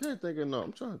 I can't think of no.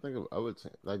 I'm trying to think of other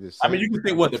teams like this. I mean, you can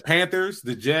think what the Panthers,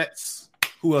 the Jets.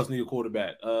 Who else need a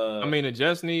quarterback? I mean, the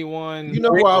Jets need one. You know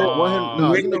who I want him?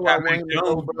 No, you know why I want him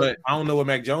Jones, but I don't know what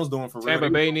Mac Jones doing for real.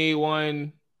 Tampa Bay need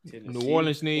one. New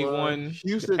Orleans need one.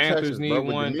 Houston, the Panthers Texas, need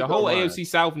one. The whole NFC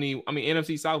South need. I mean,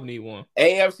 NFC South need one.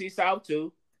 AFC South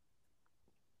too.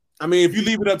 I mean, if you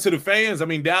leave it up to the fans, I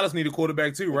mean, Dallas need a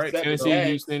quarterback too, right? Tennessee,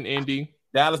 Houston, Indy.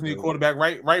 Dallas need a quarterback,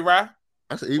 right? Right, Rye?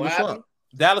 That's an even swap.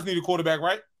 Dallas need a quarterback,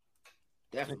 right?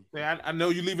 Definitely. I know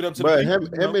you leave it up to but the him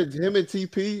people, and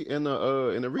TP in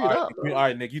the read all up. All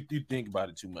right, Nick, you think about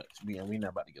it too much. We not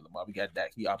about to get Lamar. We got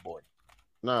Dak. He our boy.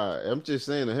 Nah, I'm just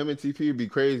saying that him and TP would be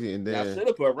crazy, and then I should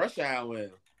have put Rush Hour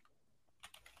with.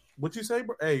 What you say,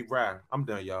 bro? Hey, Ryan, I'm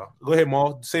done, y'all. Go ahead,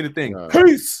 Maul. Say the thing.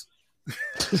 Peace.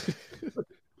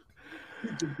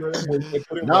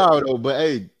 No, though, but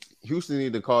hey, Houston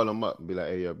need to call him up and be like,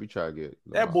 "Hey, yo, we try to get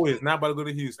that boy is not about to go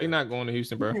to Houston. They're not going to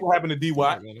Houston, bro. What happened to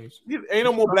D.Y.? Ain't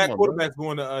no more black quarterbacks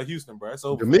going to Houston, bro.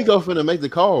 So D'Amico finna make the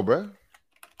call, bro.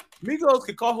 Migos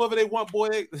can call whoever they want,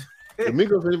 boy.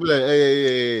 D'Amico finna be like,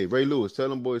 "Hey, Ray Lewis, tell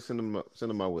them boys send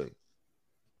them my way."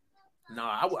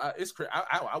 Nah, it's crazy.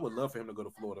 I would love for him to go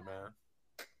to Florida, man.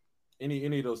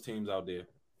 Any of those teams out there.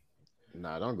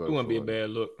 Nah, don't go. It wouldn't be a bad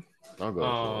look. Don't go.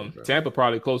 Florida, Tampa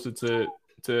probably closer to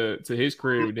his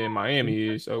career than Miami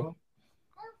is. So,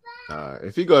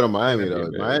 if he go to Miami though,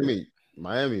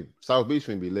 Miami South Beach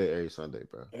finna be lit every Sunday,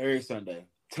 bro. Every Sunday,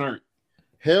 turn.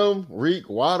 Him, Reek,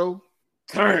 Waddle,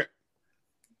 turn.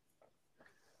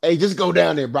 Hey, just go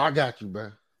down there, bro. I got you,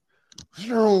 bro.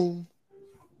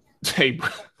 Hey, bro.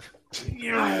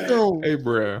 Hey,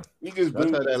 bro. That's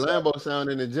how that Lambo sound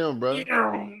in the gym, bro.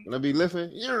 When I be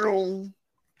lifting,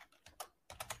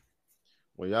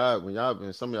 when y'all,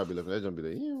 and some of y'all be lifting, that jump be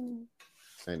like,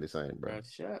 ain't the same, bro.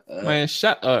 Man,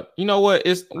 shut up. You know what?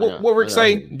 It's what Rick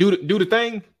say. Do the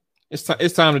thing. It's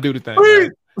time to do the thing.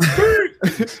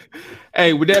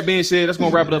 Hey, with that being said, that's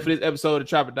gonna wrap it up for this episode of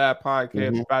Trap or Die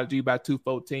Podcast. Brought to you by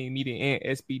 214 Media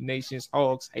and SB Nation's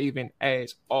Hogs Haven.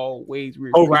 As always, we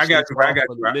I got you.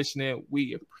 For listening.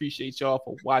 We appreciate y'all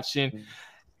for watching.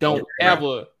 Don't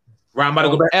ever, I'm about to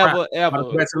go back. Ever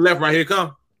back to the left. Right here,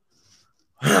 come.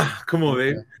 Come on,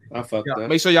 baby. I fucked up.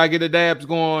 Make sure y'all get the dabs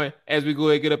going as we go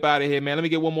ahead and get up out of here, man. Let me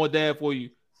get one more dab for you.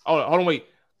 Hold on, wait.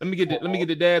 Let me get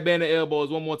the dab and the elbows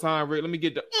one more time, Rick. Let me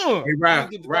get the Hey, Ryan.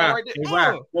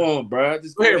 Come on, bro.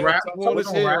 Just go ahead, Ryan.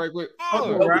 Right quick.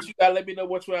 You gotta let me know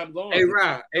which way I'm going. Hey,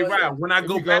 Ryan. When I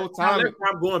go back to my left,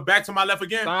 I'm going back to my left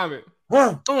again. Time it.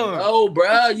 Oh,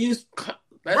 bro, you.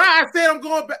 Right, I said I'm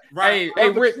going back. Right. Hey,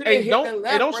 Rick. Hey,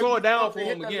 don't slow it down for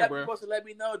him again, bro. You're supposed to let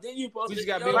me know. Then you supposed to.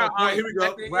 Got me. All right, here we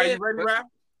go. Right, you ready, Ryan?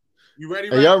 You ready?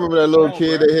 Hey, y'all remember that little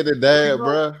kid that hit the dad,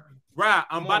 bro? Right,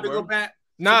 I'm about to go back.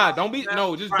 Nah, don't be.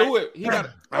 No, just do it. He got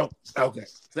it. Oh, okay.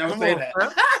 Don't say that.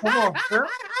 Come on,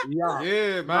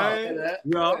 yeah, man.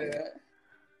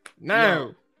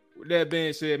 Now, with that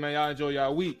being said, man, y'all enjoy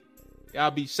y'all week.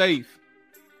 Y'all be safe.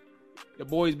 The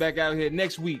boys back out here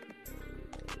next week.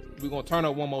 We're gonna turn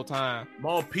up one more time.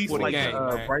 More peace like game,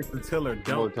 Bryson Tiller.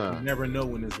 You never know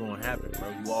when it's gonna happen,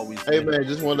 bro. You always. Hey, man,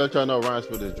 just want to let y'all know Ryan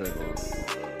spilled his drink on.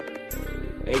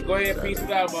 Hey, go ahead and piece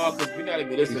it out, Mark, because we gotta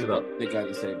be listening to what they got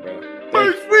to say, bro.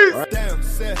 Down,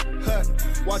 set, hut.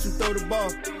 Watch him throw the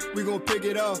ball. We gon' pick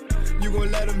it off. You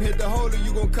gon' let him hit the hole or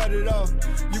you gon' cut it off.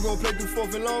 You gon' play through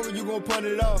 4th and long or you gon' punt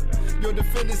it off. Your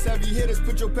defenders, heavy hitters,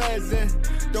 put your pads in.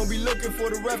 Don't be looking for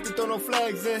the ref to throw no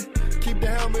flags in. Keep the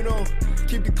helmet on.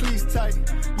 Keep the cleats tight.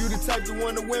 You the type to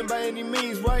want to win by any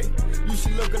means, right? You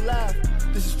should look alive.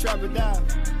 This is Trap or Dive.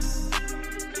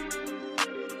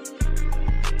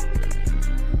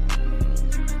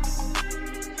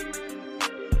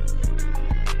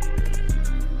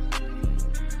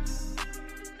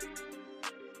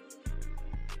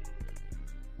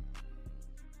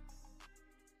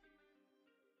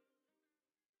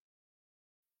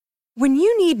 When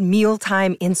you need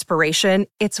mealtime inspiration,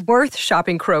 it's worth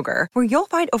shopping Kroger, where you'll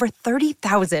find over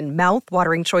 30,000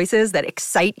 mouth-watering choices that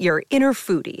excite your inner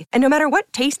foodie. And no matter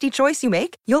what tasty choice you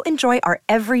make, you'll enjoy our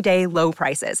everyday low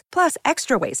prices, plus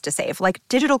extra ways to save, like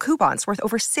digital coupons worth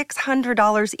over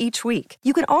 $600 each week.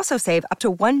 You can also save up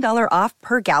to $1 off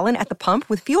per gallon at the pump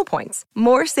with fuel points.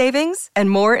 More savings and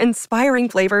more inspiring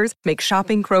flavors make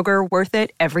shopping Kroger worth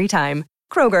it every time.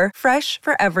 Kroger, fresh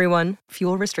for everyone.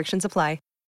 Fuel restrictions apply.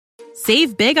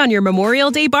 Save big on your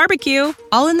Memorial Day barbecue,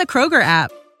 all in the Kroger app.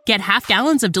 Get half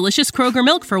gallons of delicious Kroger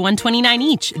milk for $1.29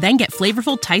 each. Then get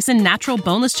flavorful Tyson natural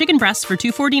boneless chicken breasts for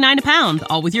 $2.49 a pound,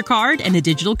 all with your card and a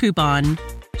digital coupon.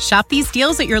 Shop these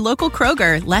deals at your local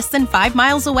Kroger, less than 5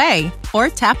 miles away. Or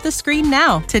tap the screen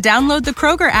now to download the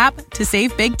Kroger app to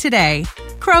save big today.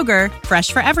 Kroger,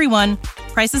 fresh for everyone.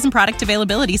 Prices and product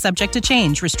availability subject to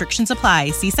change. Restrictions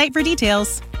apply. See site for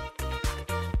details.